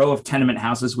and this row of tenement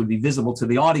houses would be visible to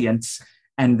the audience.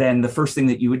 And then the first thing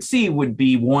that you would see would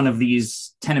be one of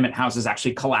these tenement houses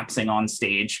actually collapsing on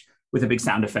stage with a big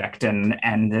sound effect. And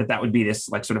that would be this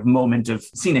like sort of moment of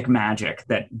scenic magic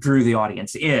that drew the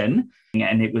audience in.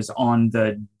 And it was on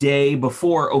the day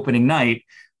before opening night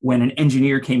when an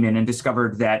engineer came in and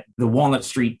discovered that the Walnut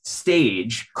Street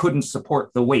stage couldn't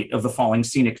support the weight of the falling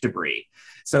scenic debris.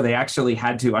 So they actually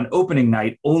had to, on opening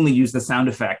night, only use the sound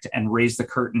effect and raise the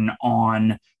curtain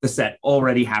on the set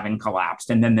already having collapsed.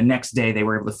 And then the next day they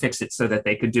were able to fix it so that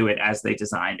they could do it as they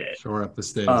designed it. Shore up the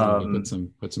stage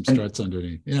and put some struts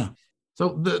underneath. Yeah. So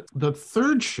the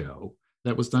third show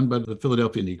that was done by the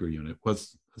Philadelphia Negro Unit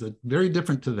was very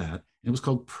different to that. It was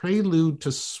called Prelude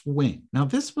to Swing. Now,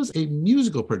 this was a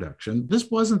musical production.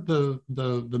 This wasn't the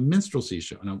minstrelsy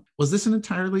show. Now, was this an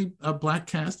entirely Black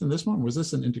cast in this one? Or was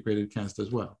this an integrated cast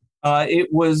as well?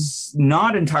 It was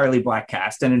not entirely Black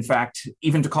cast. And in fact,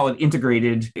 even to call it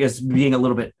integrated is being a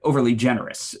little bit overly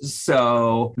generous.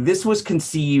 So this was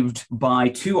conceived by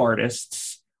two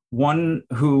artists. One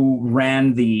who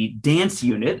ran the dance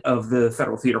unit of the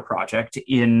Federal Theater Project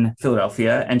in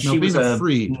Philadelphia. And she was a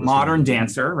modern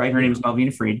dancer, right? Her name is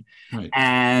Malvina Freed. Right.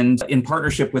 And in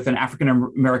partnership with an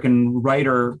African-American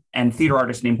writer and theater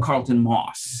artist named Carlton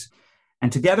Moss.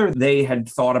 And together they had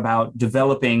thought about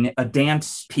developing a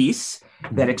dance piece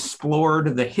that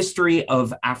explored the history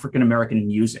of African-American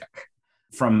music,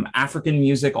 from African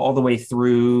music all the way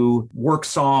through work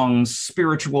songs,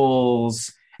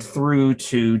 spirituals, through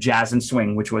to jazz and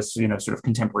swing, which was, sort of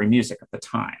contemporary music at the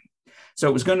time. So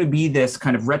it was going to be this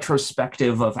kind of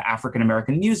retrospective of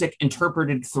African-American music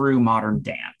interpreted through modern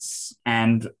dance.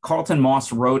 And Carlton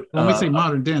Moss wrote... When we say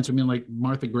modern dance, I mean like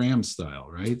Martha Graham style,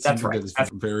 right? That's right. That's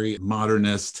very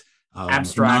modernist,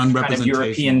 abstract, kind of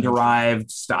European-derived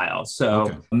style.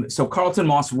 So Carlton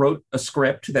Moss wrote a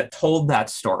script that told that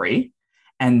story,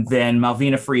 and then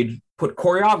Malvina Freed put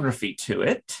choreography to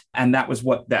it, and that was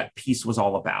what that piece was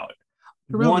all about.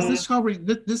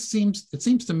 It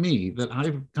seems to me that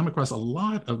I've come across a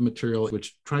lot of material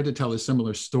which tried to tell a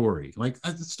similar story, like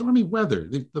Stormy Weather,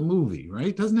 the movie,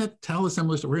 right? Doesn't that tell a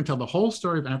similar story? We're going to tell the whole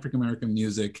story of African-American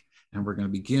music, and we're going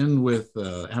to begin with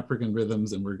African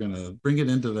rhythms, and we're going to bring it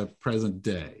into the present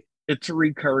day. It's a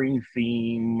recurring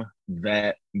theme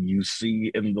that you see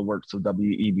in the works of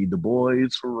W.E.B. Du Bois,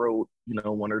 who wrote,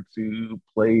 one or two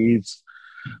plays,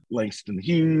 Langston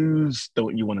Hughes,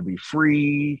 Don't You Want to Be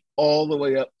Free, all the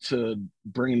way up to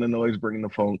Bringing the Noise, Bringing the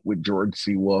Funk with George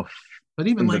C. Wolfe. But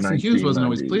even Langston Hughes wasn't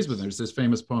always pleased with it. There's this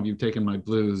famous poem, "You've taken my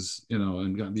blues,"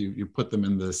 and you put them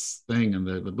in this thing, and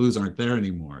the blues aren't there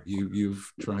anymore.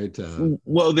 You've tried to.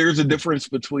 Well, there's a difference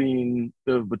between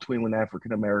when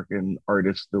African American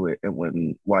artists do it and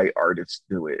when white artists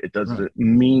do it. It doesn't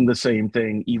mean the same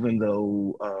thing, even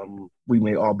though we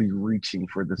may all be reaching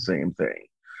for the same thing.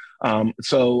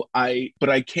 But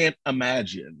I can't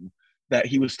imagine that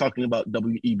he was talking about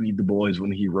W.E.B. Du Bois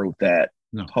when he wrote that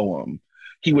poem.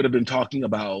 He would have been talking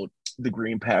about the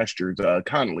Green Pastures,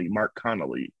 Mark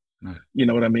Connolly, right. You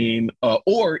know what I mean?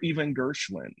 Or even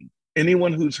Gershwin.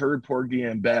 Anyone who's heard Porgy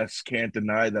and Bess can't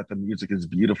deny that the music is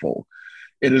beautiful.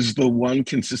 It is the one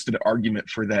consistent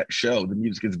argument for that show. The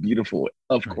music is beautiful.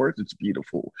 Of course it's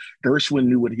beautiful. Gershwin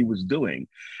knew what he was doing,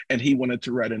 and he wanted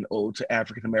to write an ode to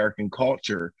African-American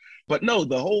culture. But no,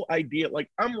 the whole idea,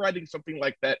 like, I'm writing something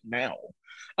like that now.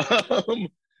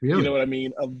 Really? You know what I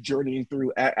mean? Of journeying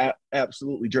through,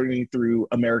 absolutely journeying through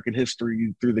American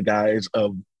history through the guise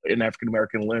of an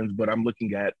African-American lens, but I'm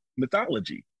looking at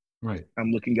mythology. Right.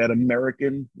 I'm looking at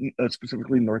American,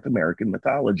 specifically North American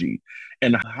mythology,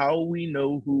 and how we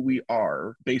know who we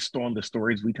are based on the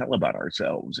stories we tell about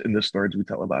ourselves and the stories we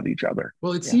tell about each other.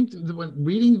 Well, it seemed when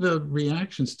reading the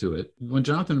reactions to it, when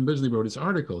Jonathan originally wrote his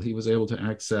article, he was able to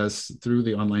access through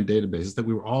the online databases that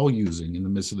we were all using in the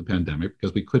midst of the pandemic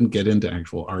because we couldn't get into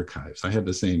actual archives. I had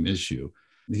the same issue.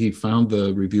 He found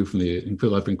the review from the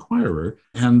Philadelphia Inquirer,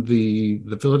 and the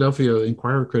Philadelphia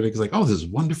Inquirer critic is like, "Oh, this is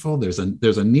wonderful. There's a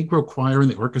Negro choir in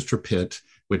the orchestra pit.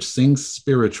 which sings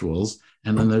spirituals.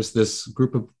 And then there's this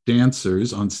group of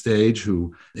dancers on stage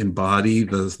who embody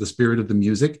the spirit of the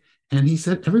music. And he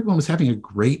said everyone was having a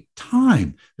great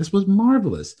time. This was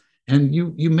marvelous. And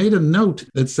you made a note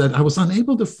that said, I was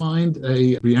unable to find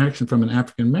a reaction from an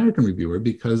African-American reviewer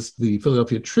because the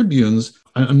Philadelphia Tribune's,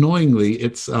 annoyingly,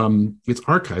 its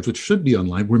archives, which should be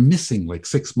online, were missing like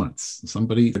 6 months.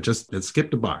 Somebody just had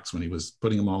skipped a box when he was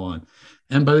putting them all on.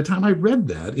 And by the time I read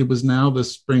that, it was now the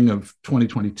spring of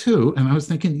 2022. And I was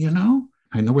thinking,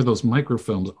 I know where those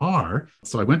microfilms are.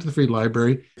 So I went to the Free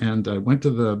Library and I went to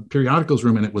the periodicals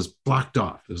room and it was blocked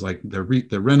off. It was like they're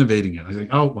renovating it. I was like,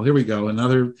 oh, well, here we go.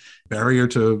 Another barrier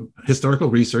to historical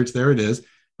research. There it is.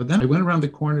 But then I went around the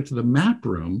corner to the map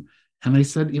room and I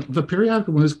said, the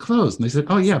periodical room is closed. And they said,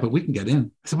 oh, yeah, but we can get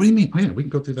in. I said, what do you mean? Oh, yeah, we can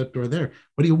go through that door there.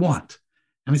 What do you want?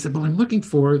 And I said, well, I'm looking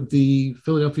for the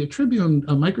Philadelphia Tribune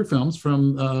microfilms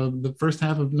from the first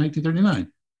half of 1939.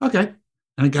 Okay.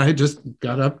 And a guy just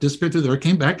got up, disappeared through the door,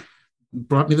 came back,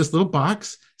 brought me this little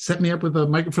box, set me up with a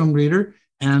microfilm reader.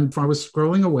 And I was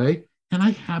scrolling away and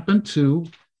I happened to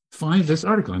find this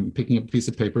article. I'm picking up a piece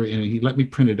of paper and he let me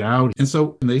print it out. And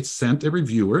so they sent a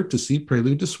reviewer to see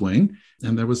Prelude to Swing.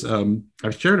 And there was,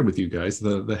 I've shared it with you guys.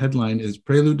 The headline is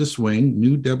Prelude to Swing,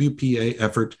 New WPA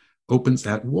Effort Opens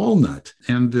at Walnut.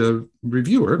 And the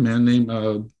reviewer, a man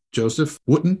named Joseph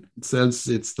Wooten, says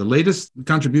it's the latest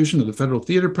contribution of the Federal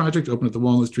Theater Project, opened at the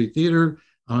Walnut Street Theater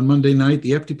on Monday night.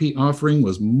 The FTP offering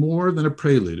was more than a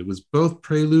prelude. It was both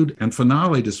prelude and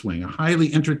finale to Swing, a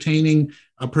highly entertaining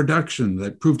production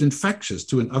that proved infectious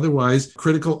to an otherwise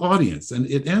critical audience. And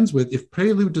it ends with, if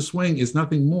Prelude to Swing is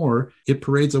nothing more, it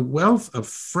parades a wealth of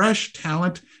fresh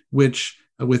talent, which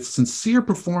with sincere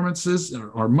performances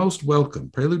are most welcome.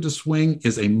 Prelude to Swing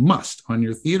is a must on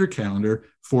your theater calendar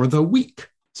for the week.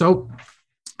 So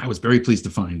I was very pleased to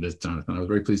find this, Jonathan. I was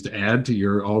very pleased to add to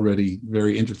your already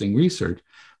very interesting research.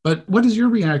 But what is your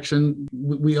reaction?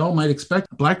 We all might expect,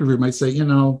 a Black reviewer might say,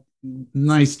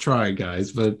 nice try,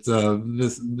 guys, but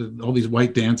all these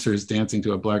white dancers dancing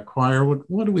to a Black choir,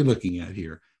 what are we looking at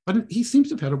here? But he seems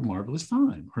to have had a marvelous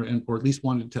time, or at least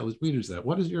wanted to tell his readers that.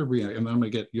 What is your reaction? And I'm going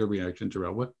to get your reaction,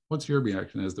 Jarrell. What's your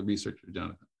reaction as the researcher,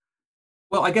 Jonathan?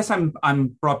 Well, I guess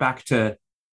I'm brought back to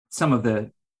some of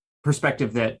the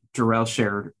perspective that Jarrell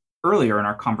shared earlier in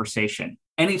our conversation.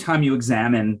 Anytime you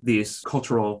examine these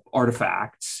cultural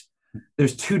artifacts,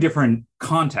 there's two different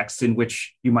contexts in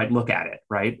which you might look at it,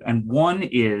 right? And one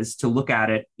is to look at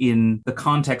it in the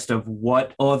context of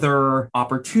what other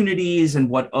opportunities and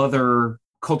what other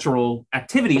cultural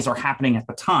activities are happening at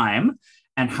the time,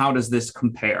 and how does this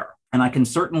compare? And I can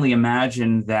certainly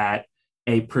imagine that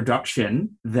a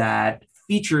production that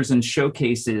features and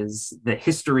showcases the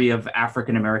history of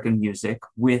African-American music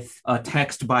with a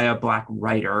text by a Black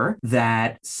writer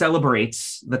that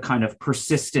celebrates the kind of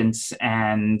persistence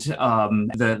and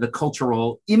the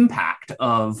cultural impact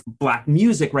of Black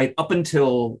music right up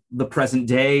until the present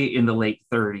day in the late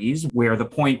 30s, where the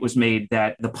point was made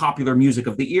that the popular music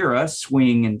of the era,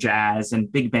 swing and jazz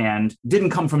and big band,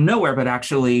 didn't come from nowhere, but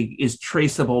actually is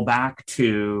traceable back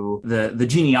to the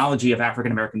genealogy of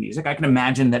African-American music. I can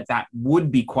imagine that would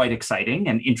be quite exciting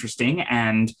and interesting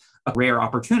and a rare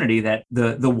opportunity that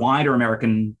the wider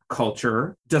American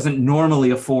culture doesn't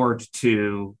normally afford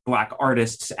to Black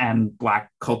artists and Black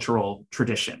cultural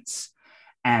traditions.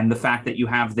 And the fact that you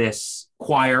have this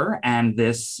choir and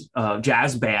this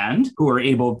jazz band who are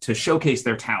able to showcase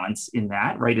their talents in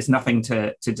that, right, is nothing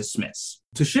to dismiss.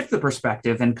 To shift the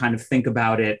perspective and kind of think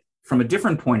about it from a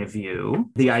different point of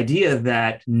view, the idea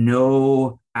that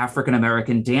no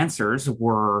African-American dancers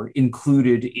were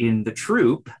included in the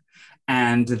troupe,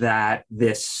 and that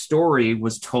this story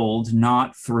was told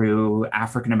not through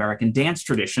African-American dance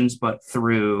traditions, but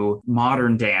through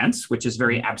modern dance, which is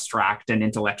very abstract and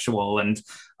intellectual and,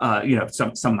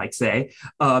 some might say,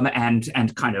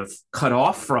 and kind of cut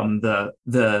off from the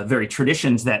very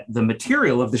traditions that the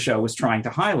material of the show was trying to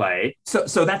highlight.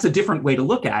 So that's a different way to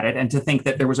look at it, and to think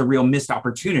that there was a real missed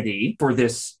opportunity for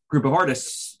this group of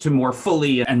artists to more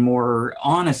fully and more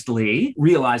honestly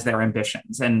realize their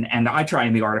ambitions. And I try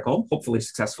in the article, hopefully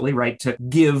successfully, right, to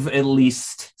give at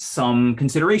least some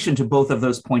consideration to both of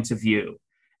those points of view,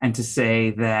 and to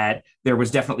say that there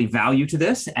was definitely value to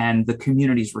this, and the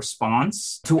community's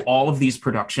response to all of these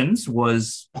productions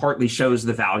partly shows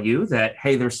the value that,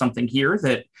 hey, there's something here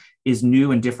that is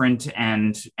new and different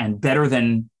and better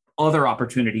than other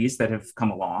opportunities that have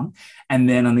come along. And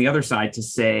then on the other side to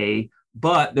say,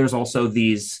 but there's also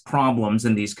these problems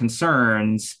and these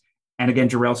concerns. And again,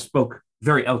 Jarrell spoke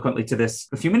very eloquently to this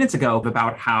a few minutes ago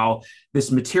about how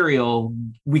this material,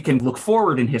 we can look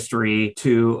forward in history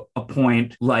to a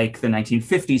point like the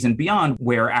 1950s and beyond,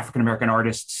 where African-American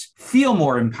artists feel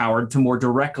more empowered to more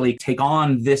directly take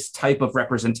on this type of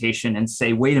representation and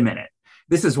say, wait a minute,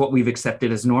 this is what we've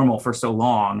accepted as normal for so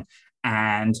long.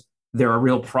 And there are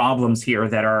real problems here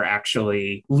that are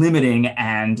actually limiting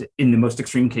and, in the most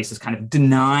extreme cases, kind of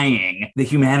denying the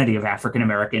humanity of African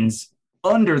Americans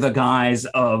under the guise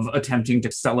of attempting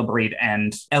to celebrate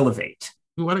and elevate.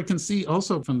 What I can see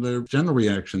also from the general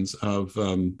reactions of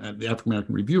the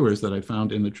African-American reviewers that I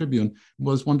found in the Tribune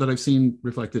was one that I've seen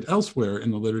reflected elsewhere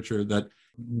in the literature, that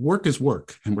work is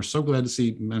work. And we're so glad to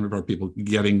see many of our people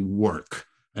getting work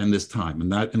in this time.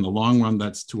 And that in the long run,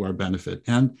 that's to our benefit.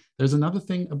 And there's another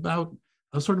thing about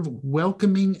a sort of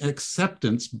welcoming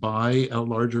acceptance by a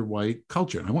larger white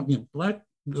culture. And I want,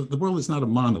 the world is not a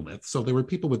monolith. So there were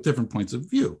people with different points of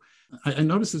view. I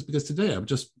noticed this because today I'm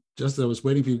just as I was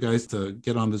waiting for you guys to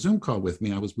get on the Zoom call with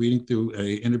me, I was reading through an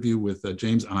interview with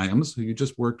James Iams, who you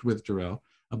just worked with, Jarrell,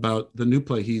 about the new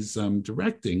play he's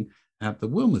directing at the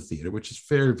Wilma Theater, which is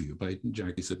Fairview by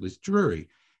Jackie Sibley Drury.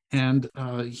 And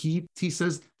he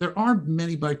says there are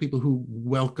many Black people who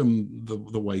welcome the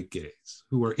white gaze,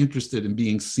 who are interested in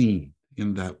being seen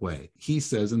in that way. He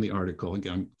says in the article,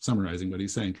 again, I'm summarizing what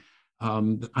he's saying,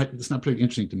 it's not particularly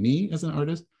interesting to me as an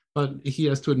artist, but he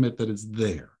has to admit that it's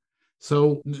there.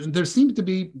 So there seems to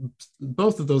be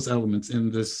both of those elements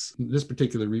in this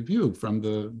particular review from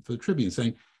the Tribune,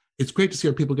 saying it's great to see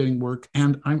our people getting work,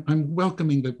 and I'm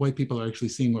welcoming that white people are actually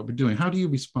seeing what we're doing. How do you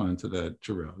respond to that,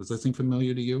 Jarrell? Does that seem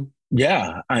familiar to you?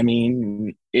 Yeah, I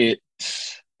mean, it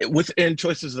within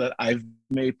choices that I've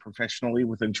made professionally,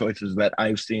 within choices that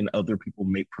I've seen other people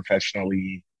make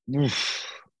professionally.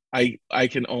 I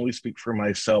can only speak for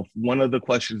myself. One of the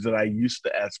questions that I used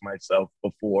to ask myself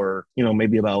before,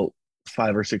 maybe about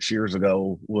 5 or 6 years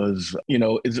ago was,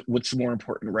 what's more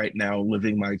important right now,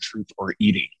 living my truth or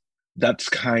eating? That's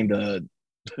the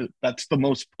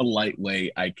most polite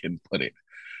way I can put it.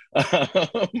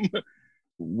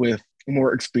 With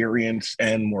more experience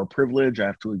and more privilege, I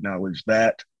have to acknowledge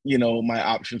that, my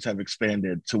options have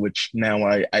expanded, to which now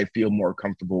I feel more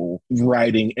comfortable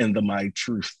writing in my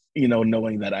truth,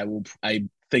 knowing that I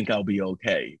think I'll be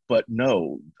okay. But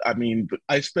no, I mean,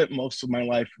 I spent most of my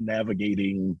life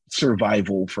navigating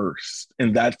survival first.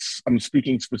 And I'm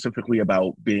speaking specifically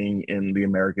about being in the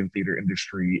American theater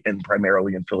industry and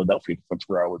primarily in Philadelphia. That's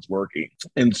where I was working.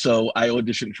 And so I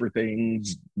auditioned for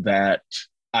things that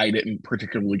I didn't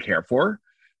particularly care for.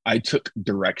 I took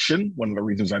direction. One of the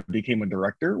reasons I became a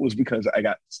director was because I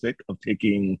got sick of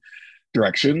taking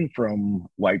direction from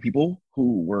white people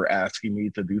who were asking me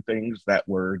to do things that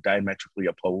were diametrically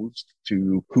opposed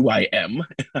to who I am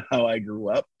and how I grew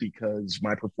up, because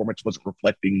my performance wasn't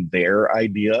reflecting their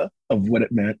idea of what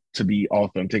it meant to be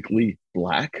authentically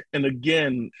Black. And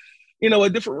again, a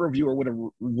different reviewer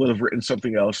would have written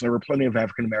something else. And there were plenty of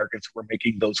African Americans who were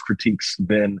making those critiques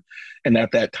then and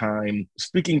at that time.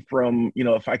 Speaking from,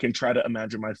 if I can try to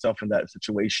imagine myself in that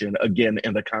situation, again,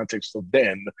 in the context of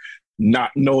then, not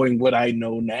knowing what I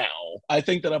know now, I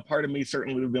think that a part of me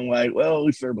certainly would have been like, well, at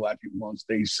least there are Black people on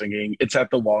stage singing. It's at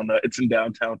the Walnut. It's in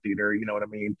downtown theater. You know what I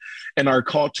mean? And our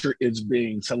culture is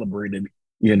being celebrated.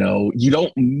 You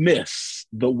don't miss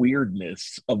the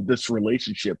weirdness of this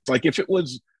relationship. Like if it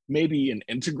was maybe an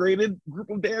integrated group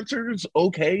of dancers,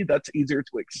 okay, that's easier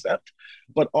to accept.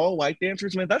 But all white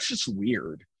dancers, man, that's just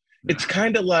weird. It's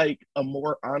kind of like a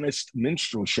more honest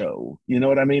minstrel show. You know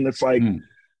what I mean? It's like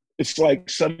it's like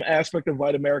some aspect of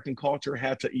white American culture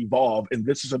had to evolve, and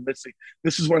this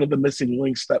is one of the missing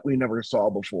links that we never saw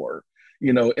before.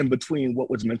 In between what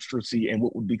was minstrelsy and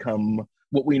what would become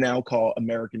what we now call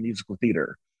American musical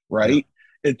theater, right?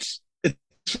 Yeah. It's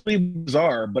really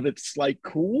bizarre, but it's like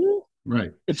cool.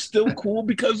 Right. It's still cool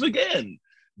because, again,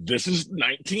 this is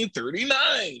 1939.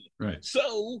 Right.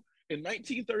 So in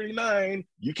 1939,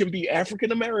 you can be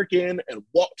African American and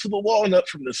walk to the Walnut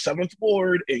from the 7th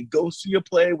Ward and go see a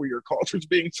play where your culture is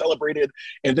being celebrated,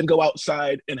 and then go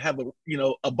outside and have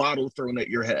a bottle thrown at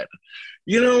your head.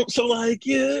 So like,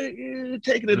 you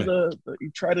take it in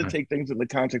you try to take things in the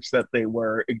context that they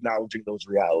were acknowledging those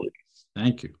realities.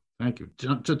 Thank you.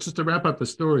 Just to wrap up the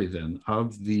story then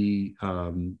of the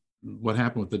what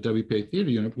happened with the WPA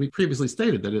Theater Unit, we previously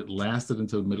stated that it lasted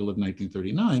until the middle of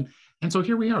 1939. And so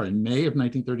here we are in May of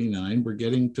 1939. We're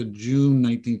getting to June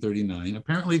 1939.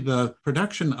 Apparently the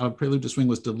production of Prelude to Swing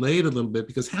was delayed a little bit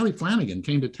because Hallie Flanagan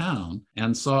came to town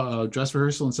and saw a dress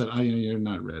rehearsal and said, you're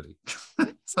not ready.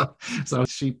 So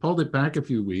she pulled it back a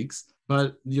few weeks.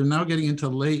 But you're now getting into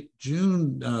late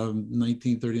June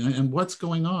 1939. And what's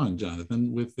going on,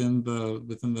 Jonathan, within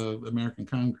the American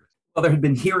Congress? Well, there had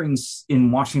been hearings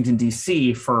in Washington,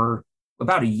 D.C. for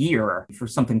about a year for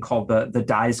something called the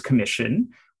Dyes Commission,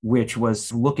 which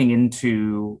was looking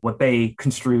into what they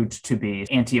construed to be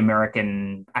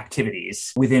anti-American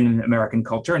activities within American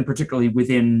culture, and particularly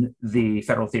within the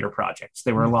Federal Theater projects.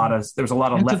 There was a lot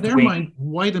of and left-wing. To their mind,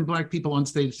 white and black people on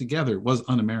stage together was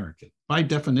un-American. By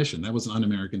definition, that was an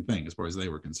un-American thing as far as they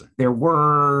were concerned. There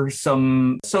were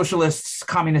some socialists,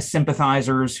 communist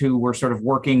sympathizers who were sort of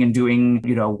working and doing,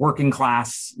 working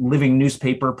class living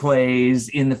newspaper plays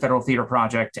in the Federal Theater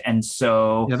project. And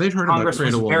so they've heard Congress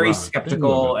about was very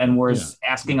skeptical and was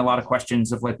asking a lot of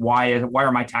questions of like, why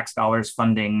are my tax dollars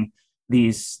funding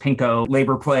these pinko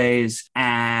labor plays?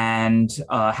 And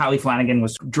Hallie Flanagan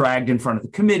was dragged in front of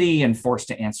the committee and forced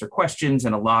to answer questions,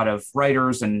 and a lot of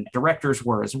writers and directors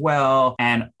were as well.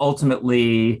 And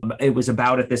ultimately, it was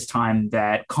about at this time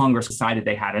that Congress decided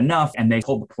they had enough, and they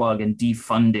pulled the plug and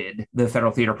defunded the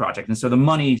Federal Theater project. And so the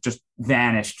money just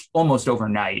vanished almost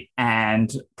overnight.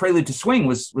 And Prelude to Swing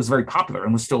was very popular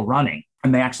and was still running.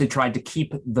 And they actually tried to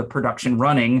keep the production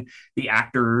running. The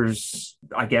actors,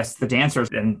 I guess the dancers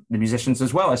and the musicians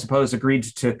as well, I suppose, agreed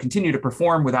to continue to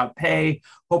perform without pay,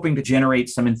 hoping to generate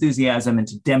some enthusiasm and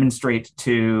to demonstrate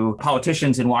to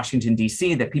politicians in Washington,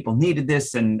 D.C. that people needed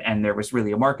this and there was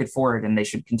really a market for it and they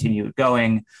should continue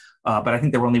going. But I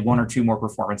think there were only one or two more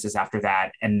performances after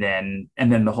that, and then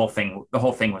the whole thing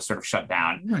was sort of shut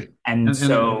down. Right, and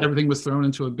so everything was thrown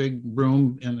into a big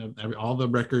room, and all the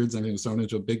records, everything was thrown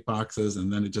into big boxes,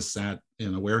 and then it just sat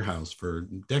in a warehouse for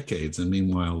decades. And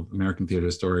meanwhile, American theater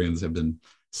historians have been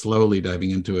slowly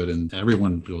diving into it, and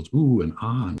everyone goes ooh and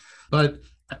ah. But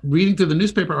reading through the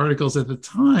newspaper articles at the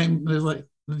time, there's like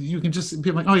you can just be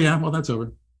like, oh yeah, well that's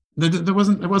over. There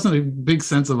wasn't a big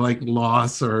sense of like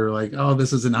loss or like, oh,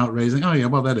 this is an outrage. Oh yeah,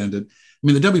 well that ended. I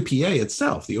mean, the WPA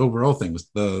itself, the overall thing was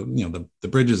the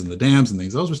bridges and the dams and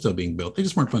things. Those were still being built. They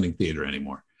just weren't funding theater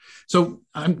anymore. So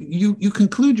you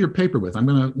conclude your paper with, I'm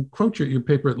going to quote your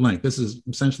paper at length. This is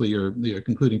essentially your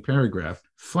concluding paragraph.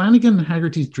 Flanagan and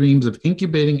Haggerty's dreams of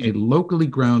incubating a locally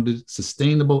grounded,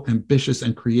 sustainable, ambitious,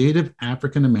 and creative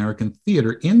African-American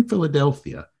theater in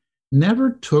Philadelphia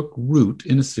never took root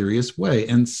in a serious way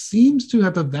and seems to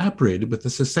have evaporated with the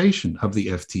cessation of the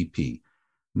FTP.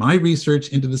 My research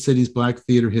into the city's Black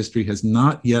theater history has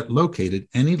not yet located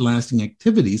any lasting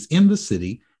activities in the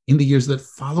city in the years that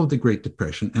followed the Great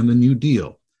Depression and the New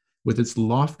Deal. With its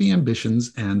lofty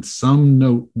ambitions and some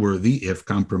noteworthy, if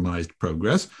compromised,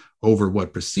 progress over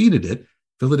what preceded it,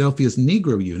 Philadelphia's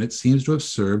Negro unit seems to have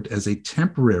served as a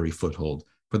temporary foothold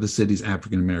for the city's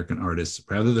African-American artists,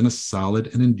 rather than a solid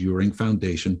and enduring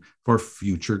foundation for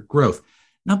future growth.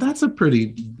 Now, that's a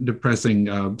pretty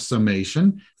depressing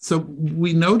summation. So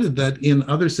we noted that in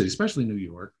other cities, especially New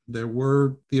York, there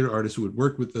were theater artists who had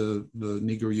worked with the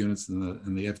Negro units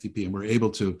and the FTP and were able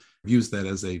to use that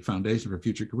as a foundation for a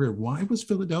future career. Why was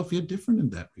Philadelphia different in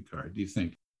that regard, do you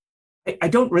think? I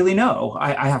don't really know,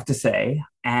 I have to say.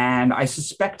 And I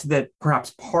suspect that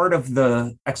perhaps part of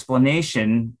the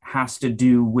explanation has to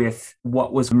do with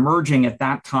what was emerging at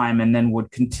that time and then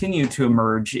would continue to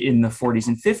emerge in the 40s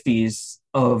and 50s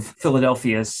of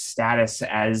Philadelphia's status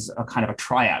as a kind of a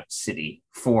tryout city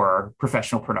for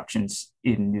professional productions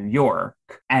in New York.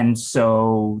 And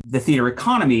so the theater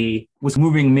economy was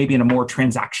moving maybe in a more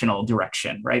transactional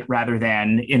direction, right? Rather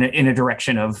than in a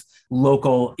direction of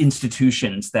local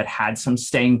institutions that had some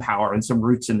staying power and some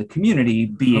roots in the community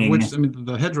being... Of which, I mean,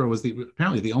 the Hedgerow was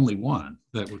apparently the only one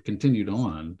that continued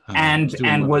on.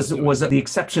 And was the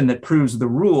exception that proves the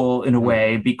rule in a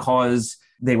way, because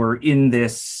they were in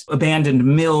this abandoned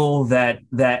mill that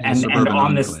and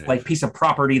on this like piece of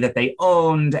property that they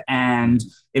owned, and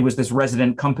it was this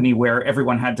resident company where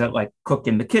everyone had to like cook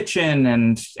in the kitchen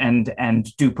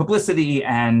and do publicity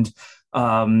and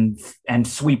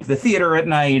sweep the theater at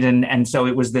night, and so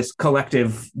it was this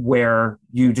collective where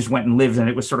you just went and lived, and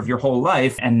it was sort of your whole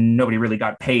life, and nobody really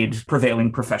got paid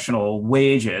prevailing professional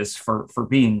wages for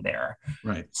being there.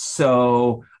 Right.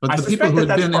 So, but the people who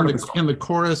had been in the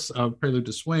chorus of Prelude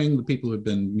to Swing, the people who had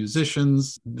been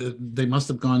musicians, they must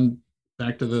have gone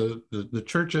back to the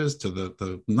churches, to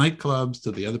the nightclubs,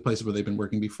 to the other places where they've been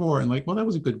working before, and like, well, that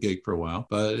was a good gig for a while,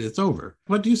 but it's over.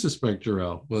 What do you suspect,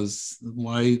 Jarrell, was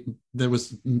why there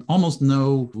was almost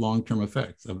no long-term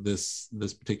effects of this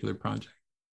particular project?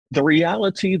 The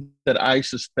reality that I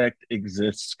suspect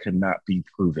exists cannot be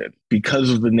proven because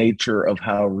of the nature of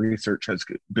how research has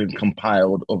been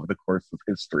compiled over the course of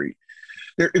history.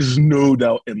 There is no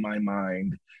doubt in my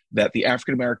mind that the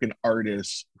African-American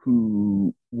artists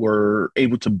who were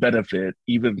able to benefit,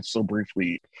 even so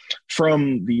briefly,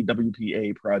 from the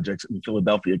WPA projects in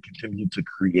Philadelphia continued to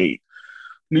create.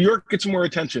 New York gets more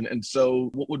attention. And so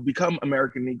what would become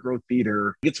American Negro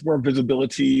Theater gets more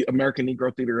visibility. American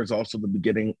Negro Theater is also the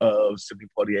beginning of Sidney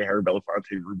Poitier, Harry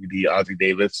Belafonte, Ruby Dee, Ossie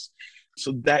Davis.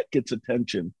 So that gets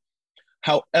attention.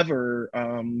 However,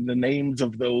 the names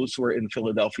of those who are in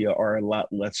Philadelphia are a lot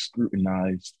less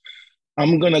scrutinized.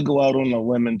 I'm going to go out on a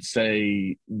limb and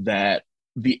say that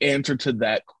the answer to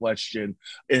that question,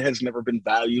 it has never been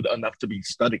valued enough to be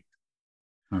studied.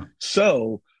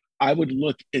 So I would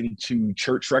look into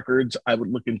church records. I would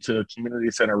look into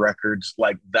community center records.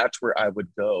 Like, that's where I would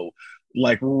go.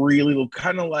 Like, really,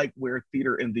 kind of like where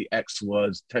Theater in the X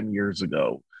was 10 years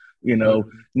ago. You know,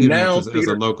 now as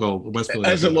a local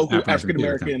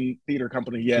African-American theater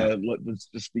company. Yeah, let's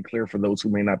just be clear for those who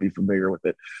may not be familiar with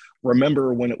it.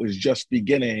 Remember when it was just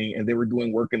beginning and they were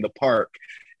doing work in the park,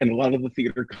 and a lot of the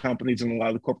theater companies and a lot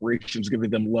of the corporations giving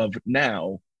them love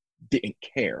now didn't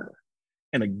care.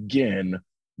 And again,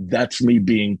 that's me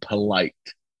being polite.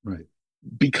 Right.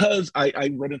 Because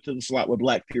I run into this a lot with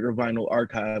Black Theater Vinyl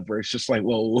Archive, where it's just like,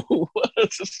 whoa,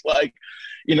 it's just like,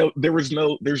 you know, there's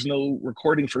no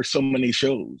recording for so many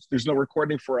shows. There's no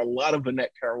recording for a lot of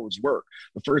Annette Carroll's work.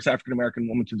 The first African-American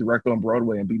woman to direct on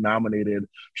Broadway and be nominated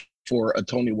for a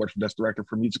Tony Award for Best Director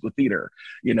for Musical Theater.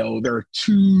 You know, there are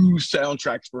 2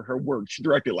 soundtracks for her work. She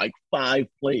directed like 4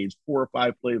 or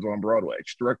 5 plays on Broadway.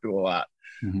 She directed a lot.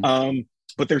 Mm-hmm.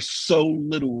 But there's so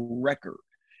little record.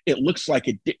 It looks like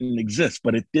it didn't exist,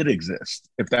 but it did exist,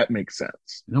 if that makes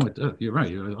sense. No, it does. You're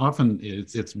right. Often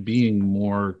it's being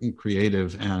more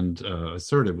creative and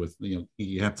assertive with, you know,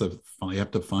 you have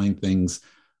to find things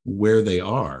where they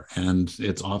are, and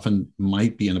it's often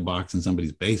might be in a box in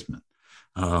somebody's basement.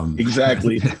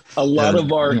 Exactly. A lot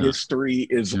of our history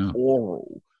is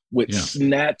oral, with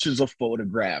snatches of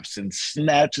photographs and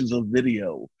snatches of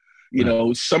video. You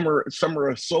know, Summer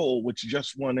of Soul, which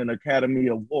just won an Academy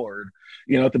Award,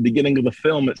 you know, at the beginning of the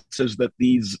film, it says that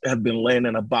these have been laying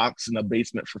in a box in a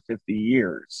basement for 50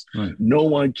 years. Right. No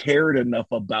one cared enough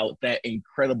about that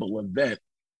incredible event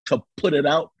to put it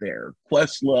out there.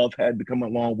 Questlove had to come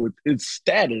along with his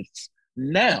status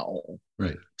now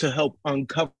to help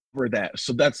uncover that.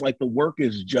 So that's like, the work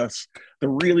is just, the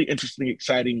really interesting,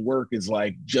 exciting work is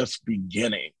like just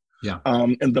beginning. Yeah.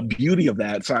 And the beauty of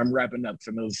that, so I'm wrapping up,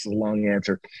 so I know this is a long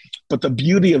answer, but the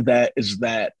beauty of that is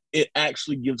that it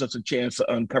actually gives us a chance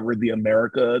to uncover the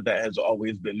America that has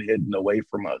always been hidden away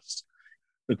from us.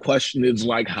 The question is,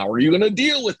 like, how are you going to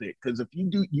deal with it? Because if you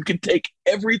do, you can take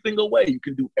everything away. You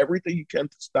can do everything you can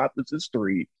to stop this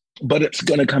history, but it's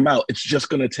going to come out. It's just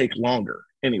going to take longer.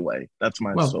 Anyway, that's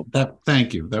my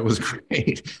thank you. That was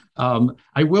great.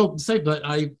 I will say that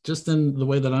I just, in the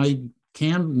way that I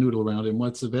can noodle around in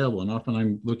what's available, and often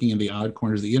I'm looking in the odd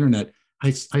corners of the internet, I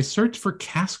searched for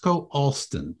Casco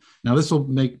Alston. Now, this will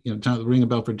make ring a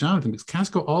bell for Jonathan, because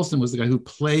Casco Alston was the guy who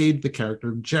played the character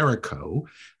of Jericho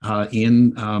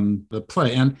in the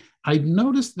play. And I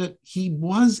noticed that he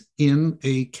was in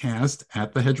a cast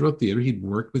at the Hedgerow Theater. He'd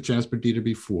worked with Jasper Dieter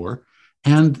before.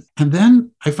 And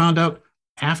then I found out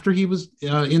after he was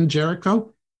in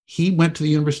Jericho, he went to the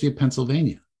University of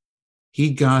Pennsylvania.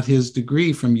 He got his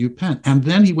degree from UPenn, and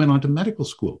then he went on to medical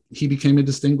school. He became a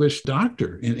distinguished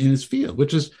doctor in his field,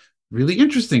 which is really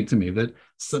interesting to me, that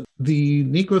the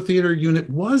Negro Theater unit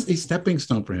was a stepping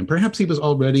stone for him. Perhaps he was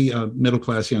already a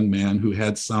middle-class young man who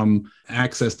had some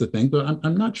access to things, but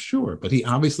I'm not sure. But he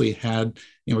obviously had,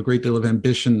 you know, a great deal of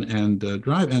ambition and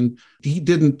drive, and he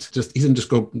didn't just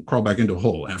go crawl back into a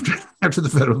hole after the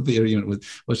Federal Theater unit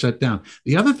was shut down.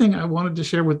 The other thing I wanted to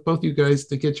share with both you guys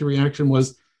to get your reaction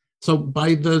was, so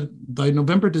by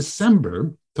November,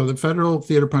 December, so the Federal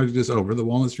Theater project is over. The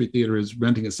Walnut Street Theater is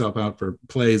renting itself out for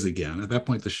plays again. At that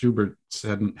point, the Schuberts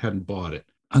hadn't bought it.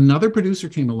 Another producer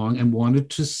came along and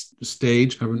wanted to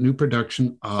stage a new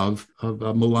production of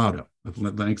Mulatto, of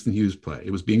Langston Hughes' play.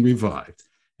 It was being revived,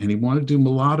 and he wanted to do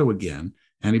Mulatto again,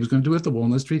 and he was going to do it at the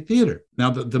Walnut Street Theater.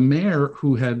 Now, the mayor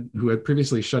who had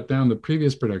previously shut down the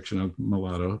previous production of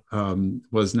Mulatto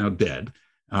was now dead,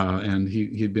 and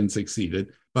he'd been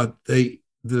succeeded. But the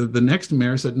next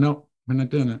mayor said, no, we're not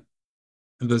doing it.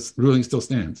 And this ruling still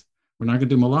stands. We're not going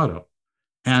to do Mulatto.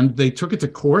 And they took it to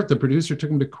court. The producer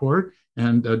took him to court,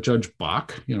 and Judge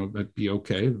Bach, at BOK,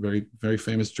 very, very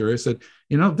famous juror, said,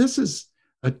 this is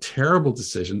a terrible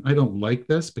decision. I don't like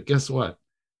this, but guess what?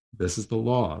 This is the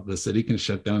law. The city can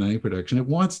shut down any production it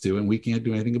wants to, and we can't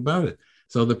do anything about it.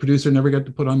 So the producer never got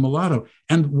to put on Mulatto.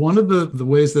 And one of the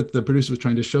ways that the producer was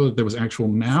trying to show that there was actual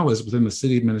malice within the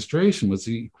city administration was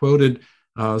he quoted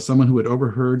someone who had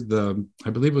overheard I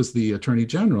believe it was the Attorney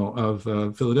General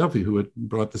of Philadelphia, who had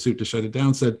brought the suit to shut it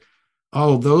down, said,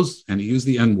 "Oh, those," and he used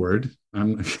the N-word.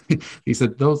 He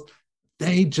said,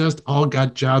 they just all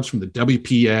got jobs from the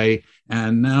WPA,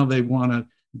 and now they want to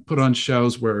put on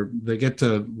shows where they get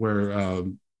to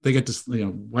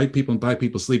white people and black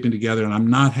people sleeping together, and I'm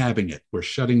not having it. We're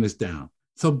shutting this down."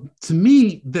 So to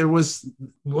me, there was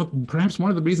perhaps one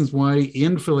of the reasons why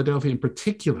in Philadelphia in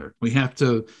particular, we have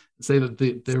to say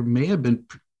that there may have been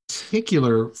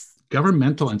particular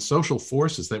governmental and social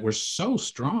forces that were so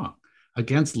strong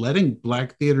against letting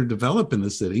Black theater develop in the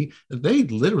city that they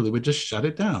literally would just shut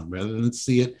it down rather than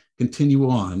see it continue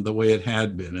on the way it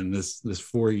had been in this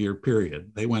 4-year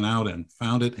period. They went out and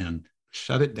found it and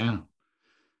shut it down.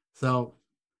 So,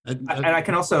 and I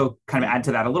can also kind of add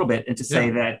to that a little bit and to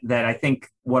say that I think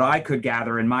what I could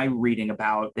gather in my reading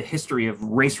about the history of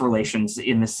race relations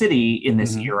in the city in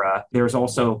this era, there's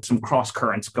also some cross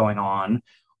currents going on.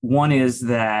 One is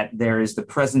that there is the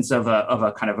presence of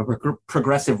a kind of a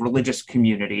progressive religious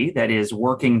community that is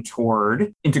working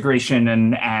toward integration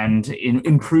and in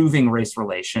improving race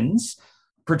relations,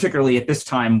 particularly at this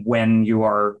time when you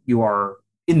are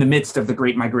in the midst of the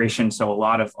Great Migration. So a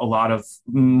lot of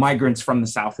migrants from the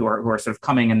South who are sort of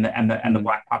coming, and the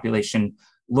Black population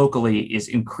locally is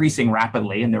increasing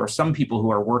rapidly. And there are some people who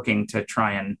are working to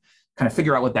try and kind of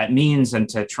figure out what that means and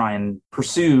to try and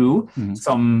pursue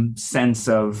some sense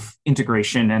of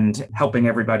integration and helping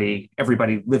everybody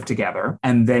live together.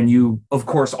 And then you, of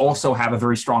course, also have a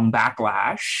very strong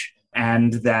backlash.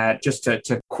 And that, just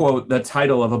to quote the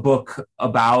title of a book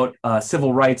about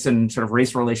civil rights and sort of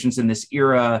race relations in this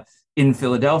era in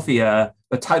Philadelphia,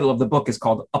 the title of the book is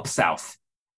called Up South.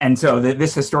 And so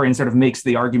this historian sort of makes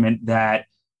the argument that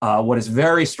what is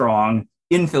very strong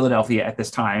in Philadelphia at this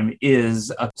time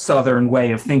is a Southern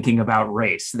way of thinking about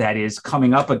race that is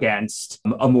coming up against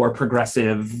a more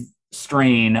progressive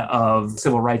strain of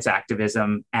civil rights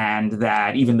activism, and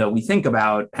that even though we think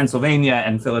about Pennsylvania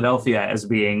and Philadelphia as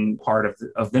being part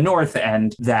of the North,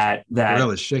 and that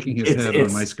Darrell is shaking his head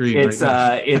on my screen.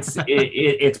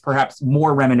 It's perhaps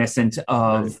more reminiscent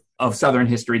of Southern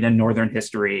history than Northern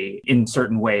history in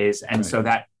certain ways, and so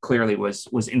that clearly was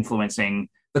influencing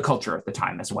the culture of the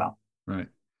time as well. Right.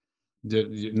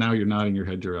 Now you're nodding your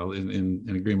head, Darrell, in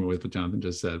agreement with what Jonathan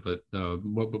just said. But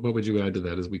what would you add to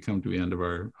that as we come to the end of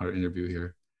our interview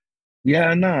here?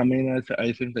 Yeah, no, I mean,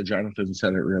 I think that Jonathan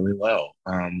said it really well.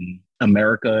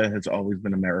 America has always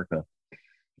been America.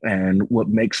 And what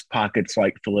makes pockets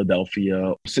like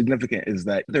Philadelphia significant is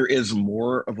that there is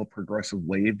more of a progressive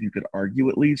wave, you could argue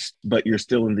at least, but you're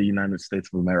still in the United States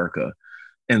of America.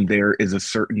 And there is a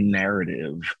certain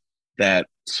narrative that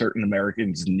certain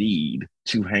Americans need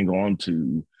to hang on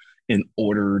to in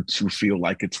order to feel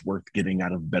like it's worth getting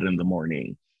out of bed in the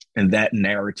morning. And that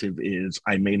narrative is,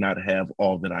 I may not have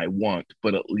all that I want,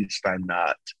 but at least I'm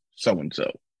not so-and-so.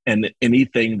 And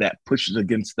anything that pushes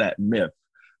against that myth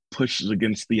pushes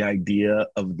against the idea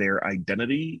of their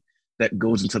identity that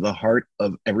goes into the heart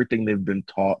of everything they've been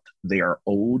taught they are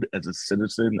owed as a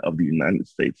citizen of the United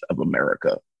States of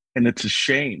America. And it's a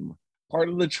shame. Part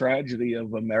of the tragedy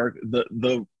of America,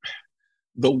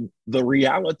 the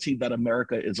reality that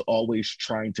America is always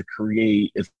trying to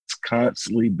create is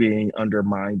constantly being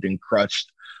undermined and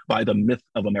crushed by the myth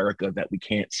of America that we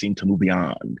can't seem to move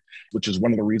beyond, which is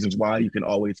one of the reasons why you can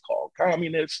always call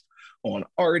communists on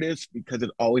artists, because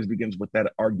it always begins with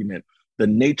that argument. The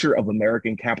nature of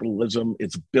American capitalism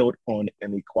is built on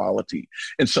inequality.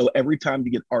 And so every time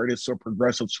you get artists or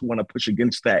progressives who want to push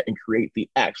against that and create the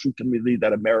actual community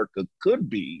that America could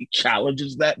be,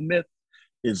 challenges that myth,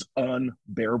 is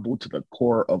unbearable to the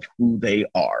core of who they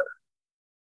are.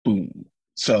 Boom.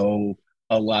 So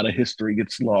a lot of history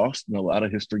gets lost and a lot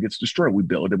of history gets destroyed. We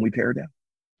build and we tear down.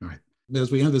 All right.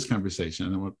 As we end this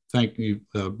conversation, I want to thank you,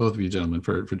 both of you gentlemen,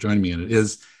 for joining me in it.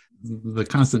 Is the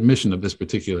constant mission of this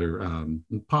particular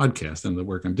podcast and the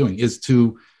work I'm doing is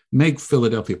to make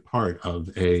Philadelphia part of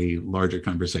a larger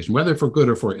conversation, whether for good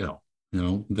or for ill. You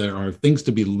know, there are things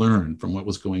to be learned from what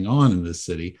was going on in this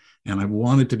city, and I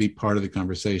wanted to be part of the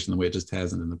conversation the way it just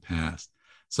hasn't in the past.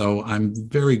 So I'm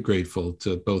very grateful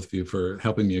to both of you for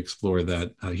helping me explore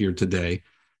that here today.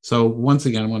 So once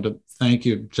again, I want to thank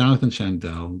you, Jonathan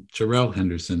Shandell, Jarrell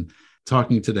Henderson,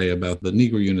 talking today about the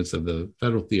Negro units of the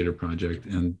Federal Theater Project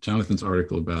and Jonathan's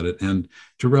article about it, and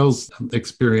Jarrell's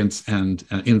experience and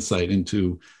insight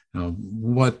into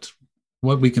what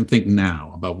we can think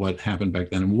now about what happened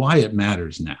back then and why it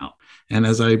matters now. And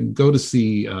as I go to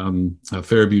see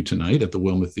Fairview tonight at the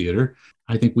Wilma Theater,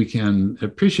 I think we can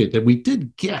appreciate that we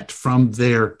did get from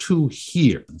there to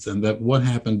here, and that what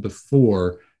happened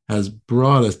before has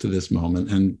brought us to this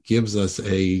moment and gives us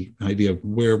an idea of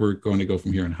where we're going to go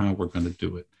from here and how we're going to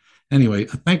do it. Anyway,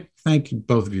 thank you,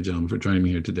 both of you gentlemen, for joining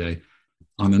me here today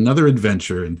on another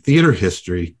adventure in theater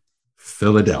history,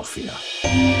 Philadelphia.